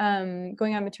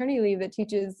going on maternity leave that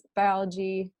teaches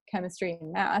biology, chemistry,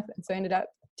 and math. And so I ended up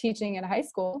teaching at a high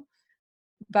school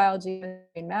biology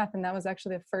and math, and that was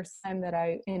actually the first time that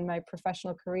I, in my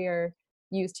professional career,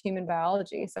 used human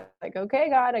biology. So like, okay,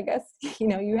 God, I guess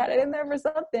you had it in there for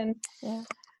something. Yeah.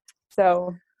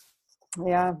 So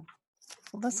yeah,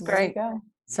 well, that's great.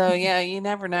 So yeah, you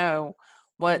never know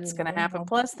what's going to happen.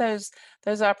 Plus,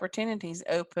 those opportunities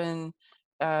open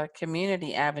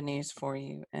community avenues for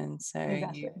you, and so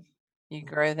exactly. you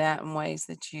grow that in ways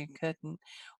that you couldn't.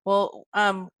 Well,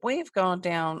 we've gone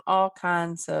down all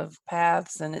kinds of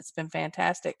paths, and it's been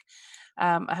fantastic.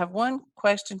 I have one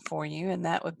question for you, and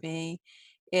that would be,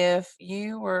 if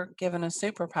you were given a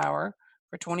superpower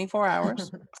for 24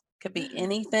 hours, could be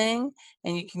anything,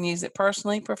 and you can use it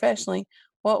personally, professionally,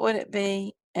 what would it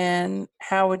be, and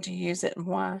how would you use it, and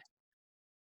why?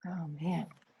 Oh man,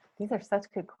 these are such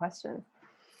good questions.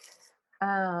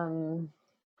 I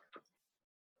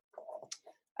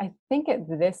think at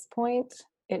this point,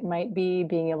 it might be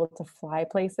being able to fly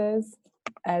places,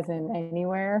 as in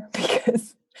anywhere,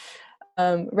 because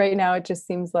right now it just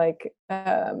seems like,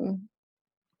 right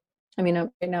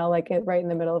now, like right in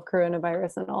the middle of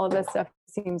coronavirus and all of this stuff,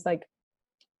 it seems like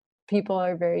people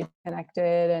are very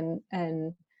connected,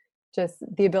 and just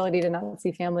the ability to not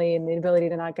see family and the ability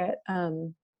to not get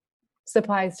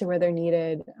supplies to where they're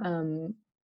needed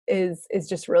is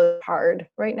just really hard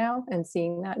right now, and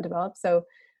seeing that develop. So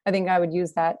I think I would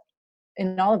use that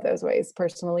in all of those ways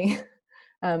personally.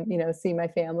 See my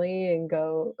family and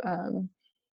go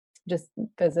just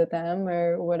visit them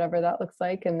or whatever that looks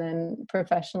like. And then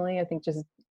professionally, I think just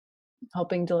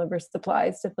helping deliver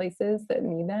supplies to places that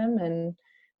need them. And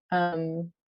I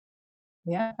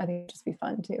think it'd just be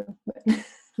fun too.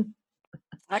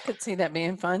 I could see that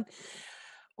being fun.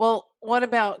 Well, what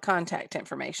about contact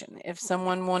information? If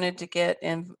someone wanted to get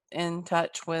in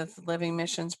touch with Living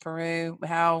Missions Peru,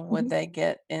 how would they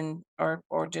get in,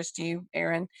 or just you,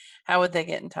 Erin, how would they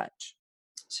get in touch?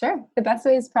 Sure. The best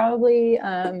way is probably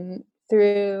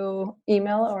through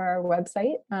email or our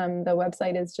website. The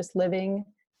website is just Living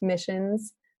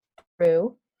Missions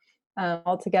Peru,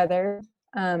 altogether,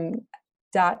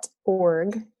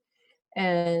 .org.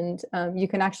 And you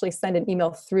can actually send an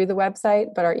email through the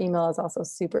website, but our email is also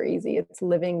super easy. It's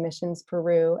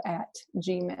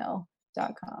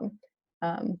livingmissionsperu@gmail.com.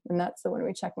 And that's the one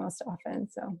we check most often.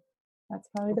 So that's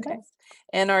probably the best.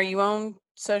 And are you on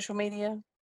social media?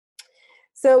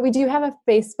 So we do have a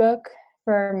Facebook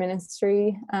for our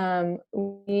ministry.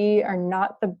 We are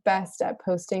not the best at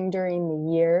posting during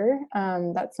the year.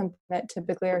 That's something that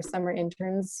typically our summer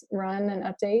interns run and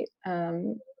update.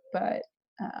 But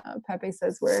Pepe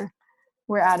says we're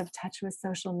out of touch with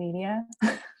social media.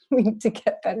 We need to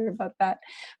get better about that.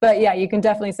 But yeah, you can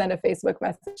definitely send a Facebook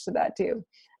message to that too.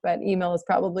 But email is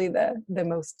probably the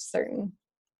most certain.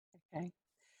 Okay.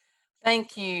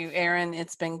 Thank you, Erin.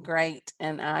 It's been great,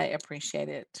 and I appreciate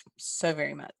it so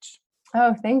very much.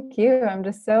 Oh, thank you. I'm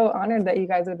just so honored that you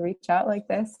guys would reach out like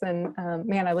this. And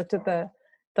man, I looked at the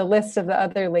the list of the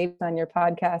other ladies on your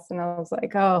podcast, and I was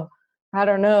like, oh, I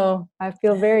don't know. I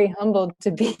feel very humbled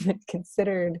to be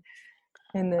considered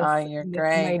in this, You're in this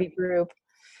great. mighty group.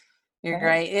 You're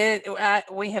great.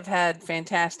 We have had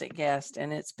fantastic guests,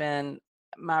 and it's been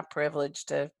my privilege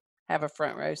to have a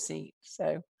front row seat.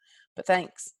 So, but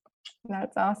thanks.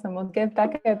 That's awesome. Well, give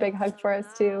Becca a big hug for us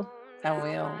too. I will.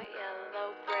 Yellow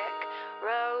brick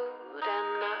road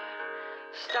and I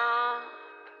stomp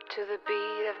to the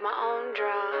beat of my own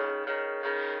drum.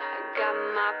 I got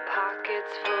my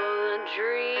pockets full of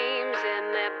dreams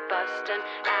and they're busting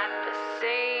at the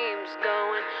seams,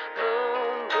 going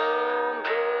boom, boom,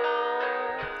 boom.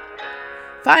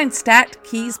 Find Stacked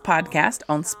Keys Podcast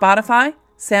on Spotify,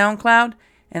 SoundCloud,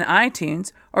 and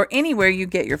iTunes, or anywhere you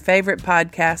get your favorite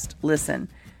podcast listen.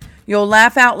 You'll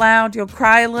laugh out loud, you'll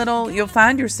cry a little, you'll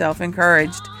find yourself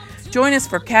encouraged. Join us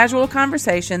for casual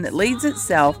conversation that leads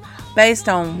itself based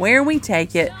on where we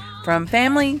take it, from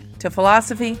family to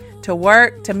philosophy to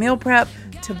work to meal prep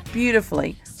to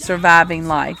beautifully surviving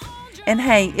life. And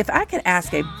hey, if I could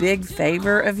ask a big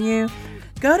favor of you,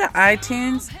 go to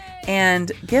iTunes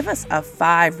and give us a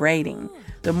 5 rating.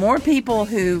 The more people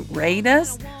who rate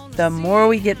us, the more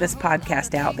we get this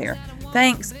podcast out there.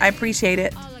 Thanks. I appreciate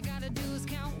it.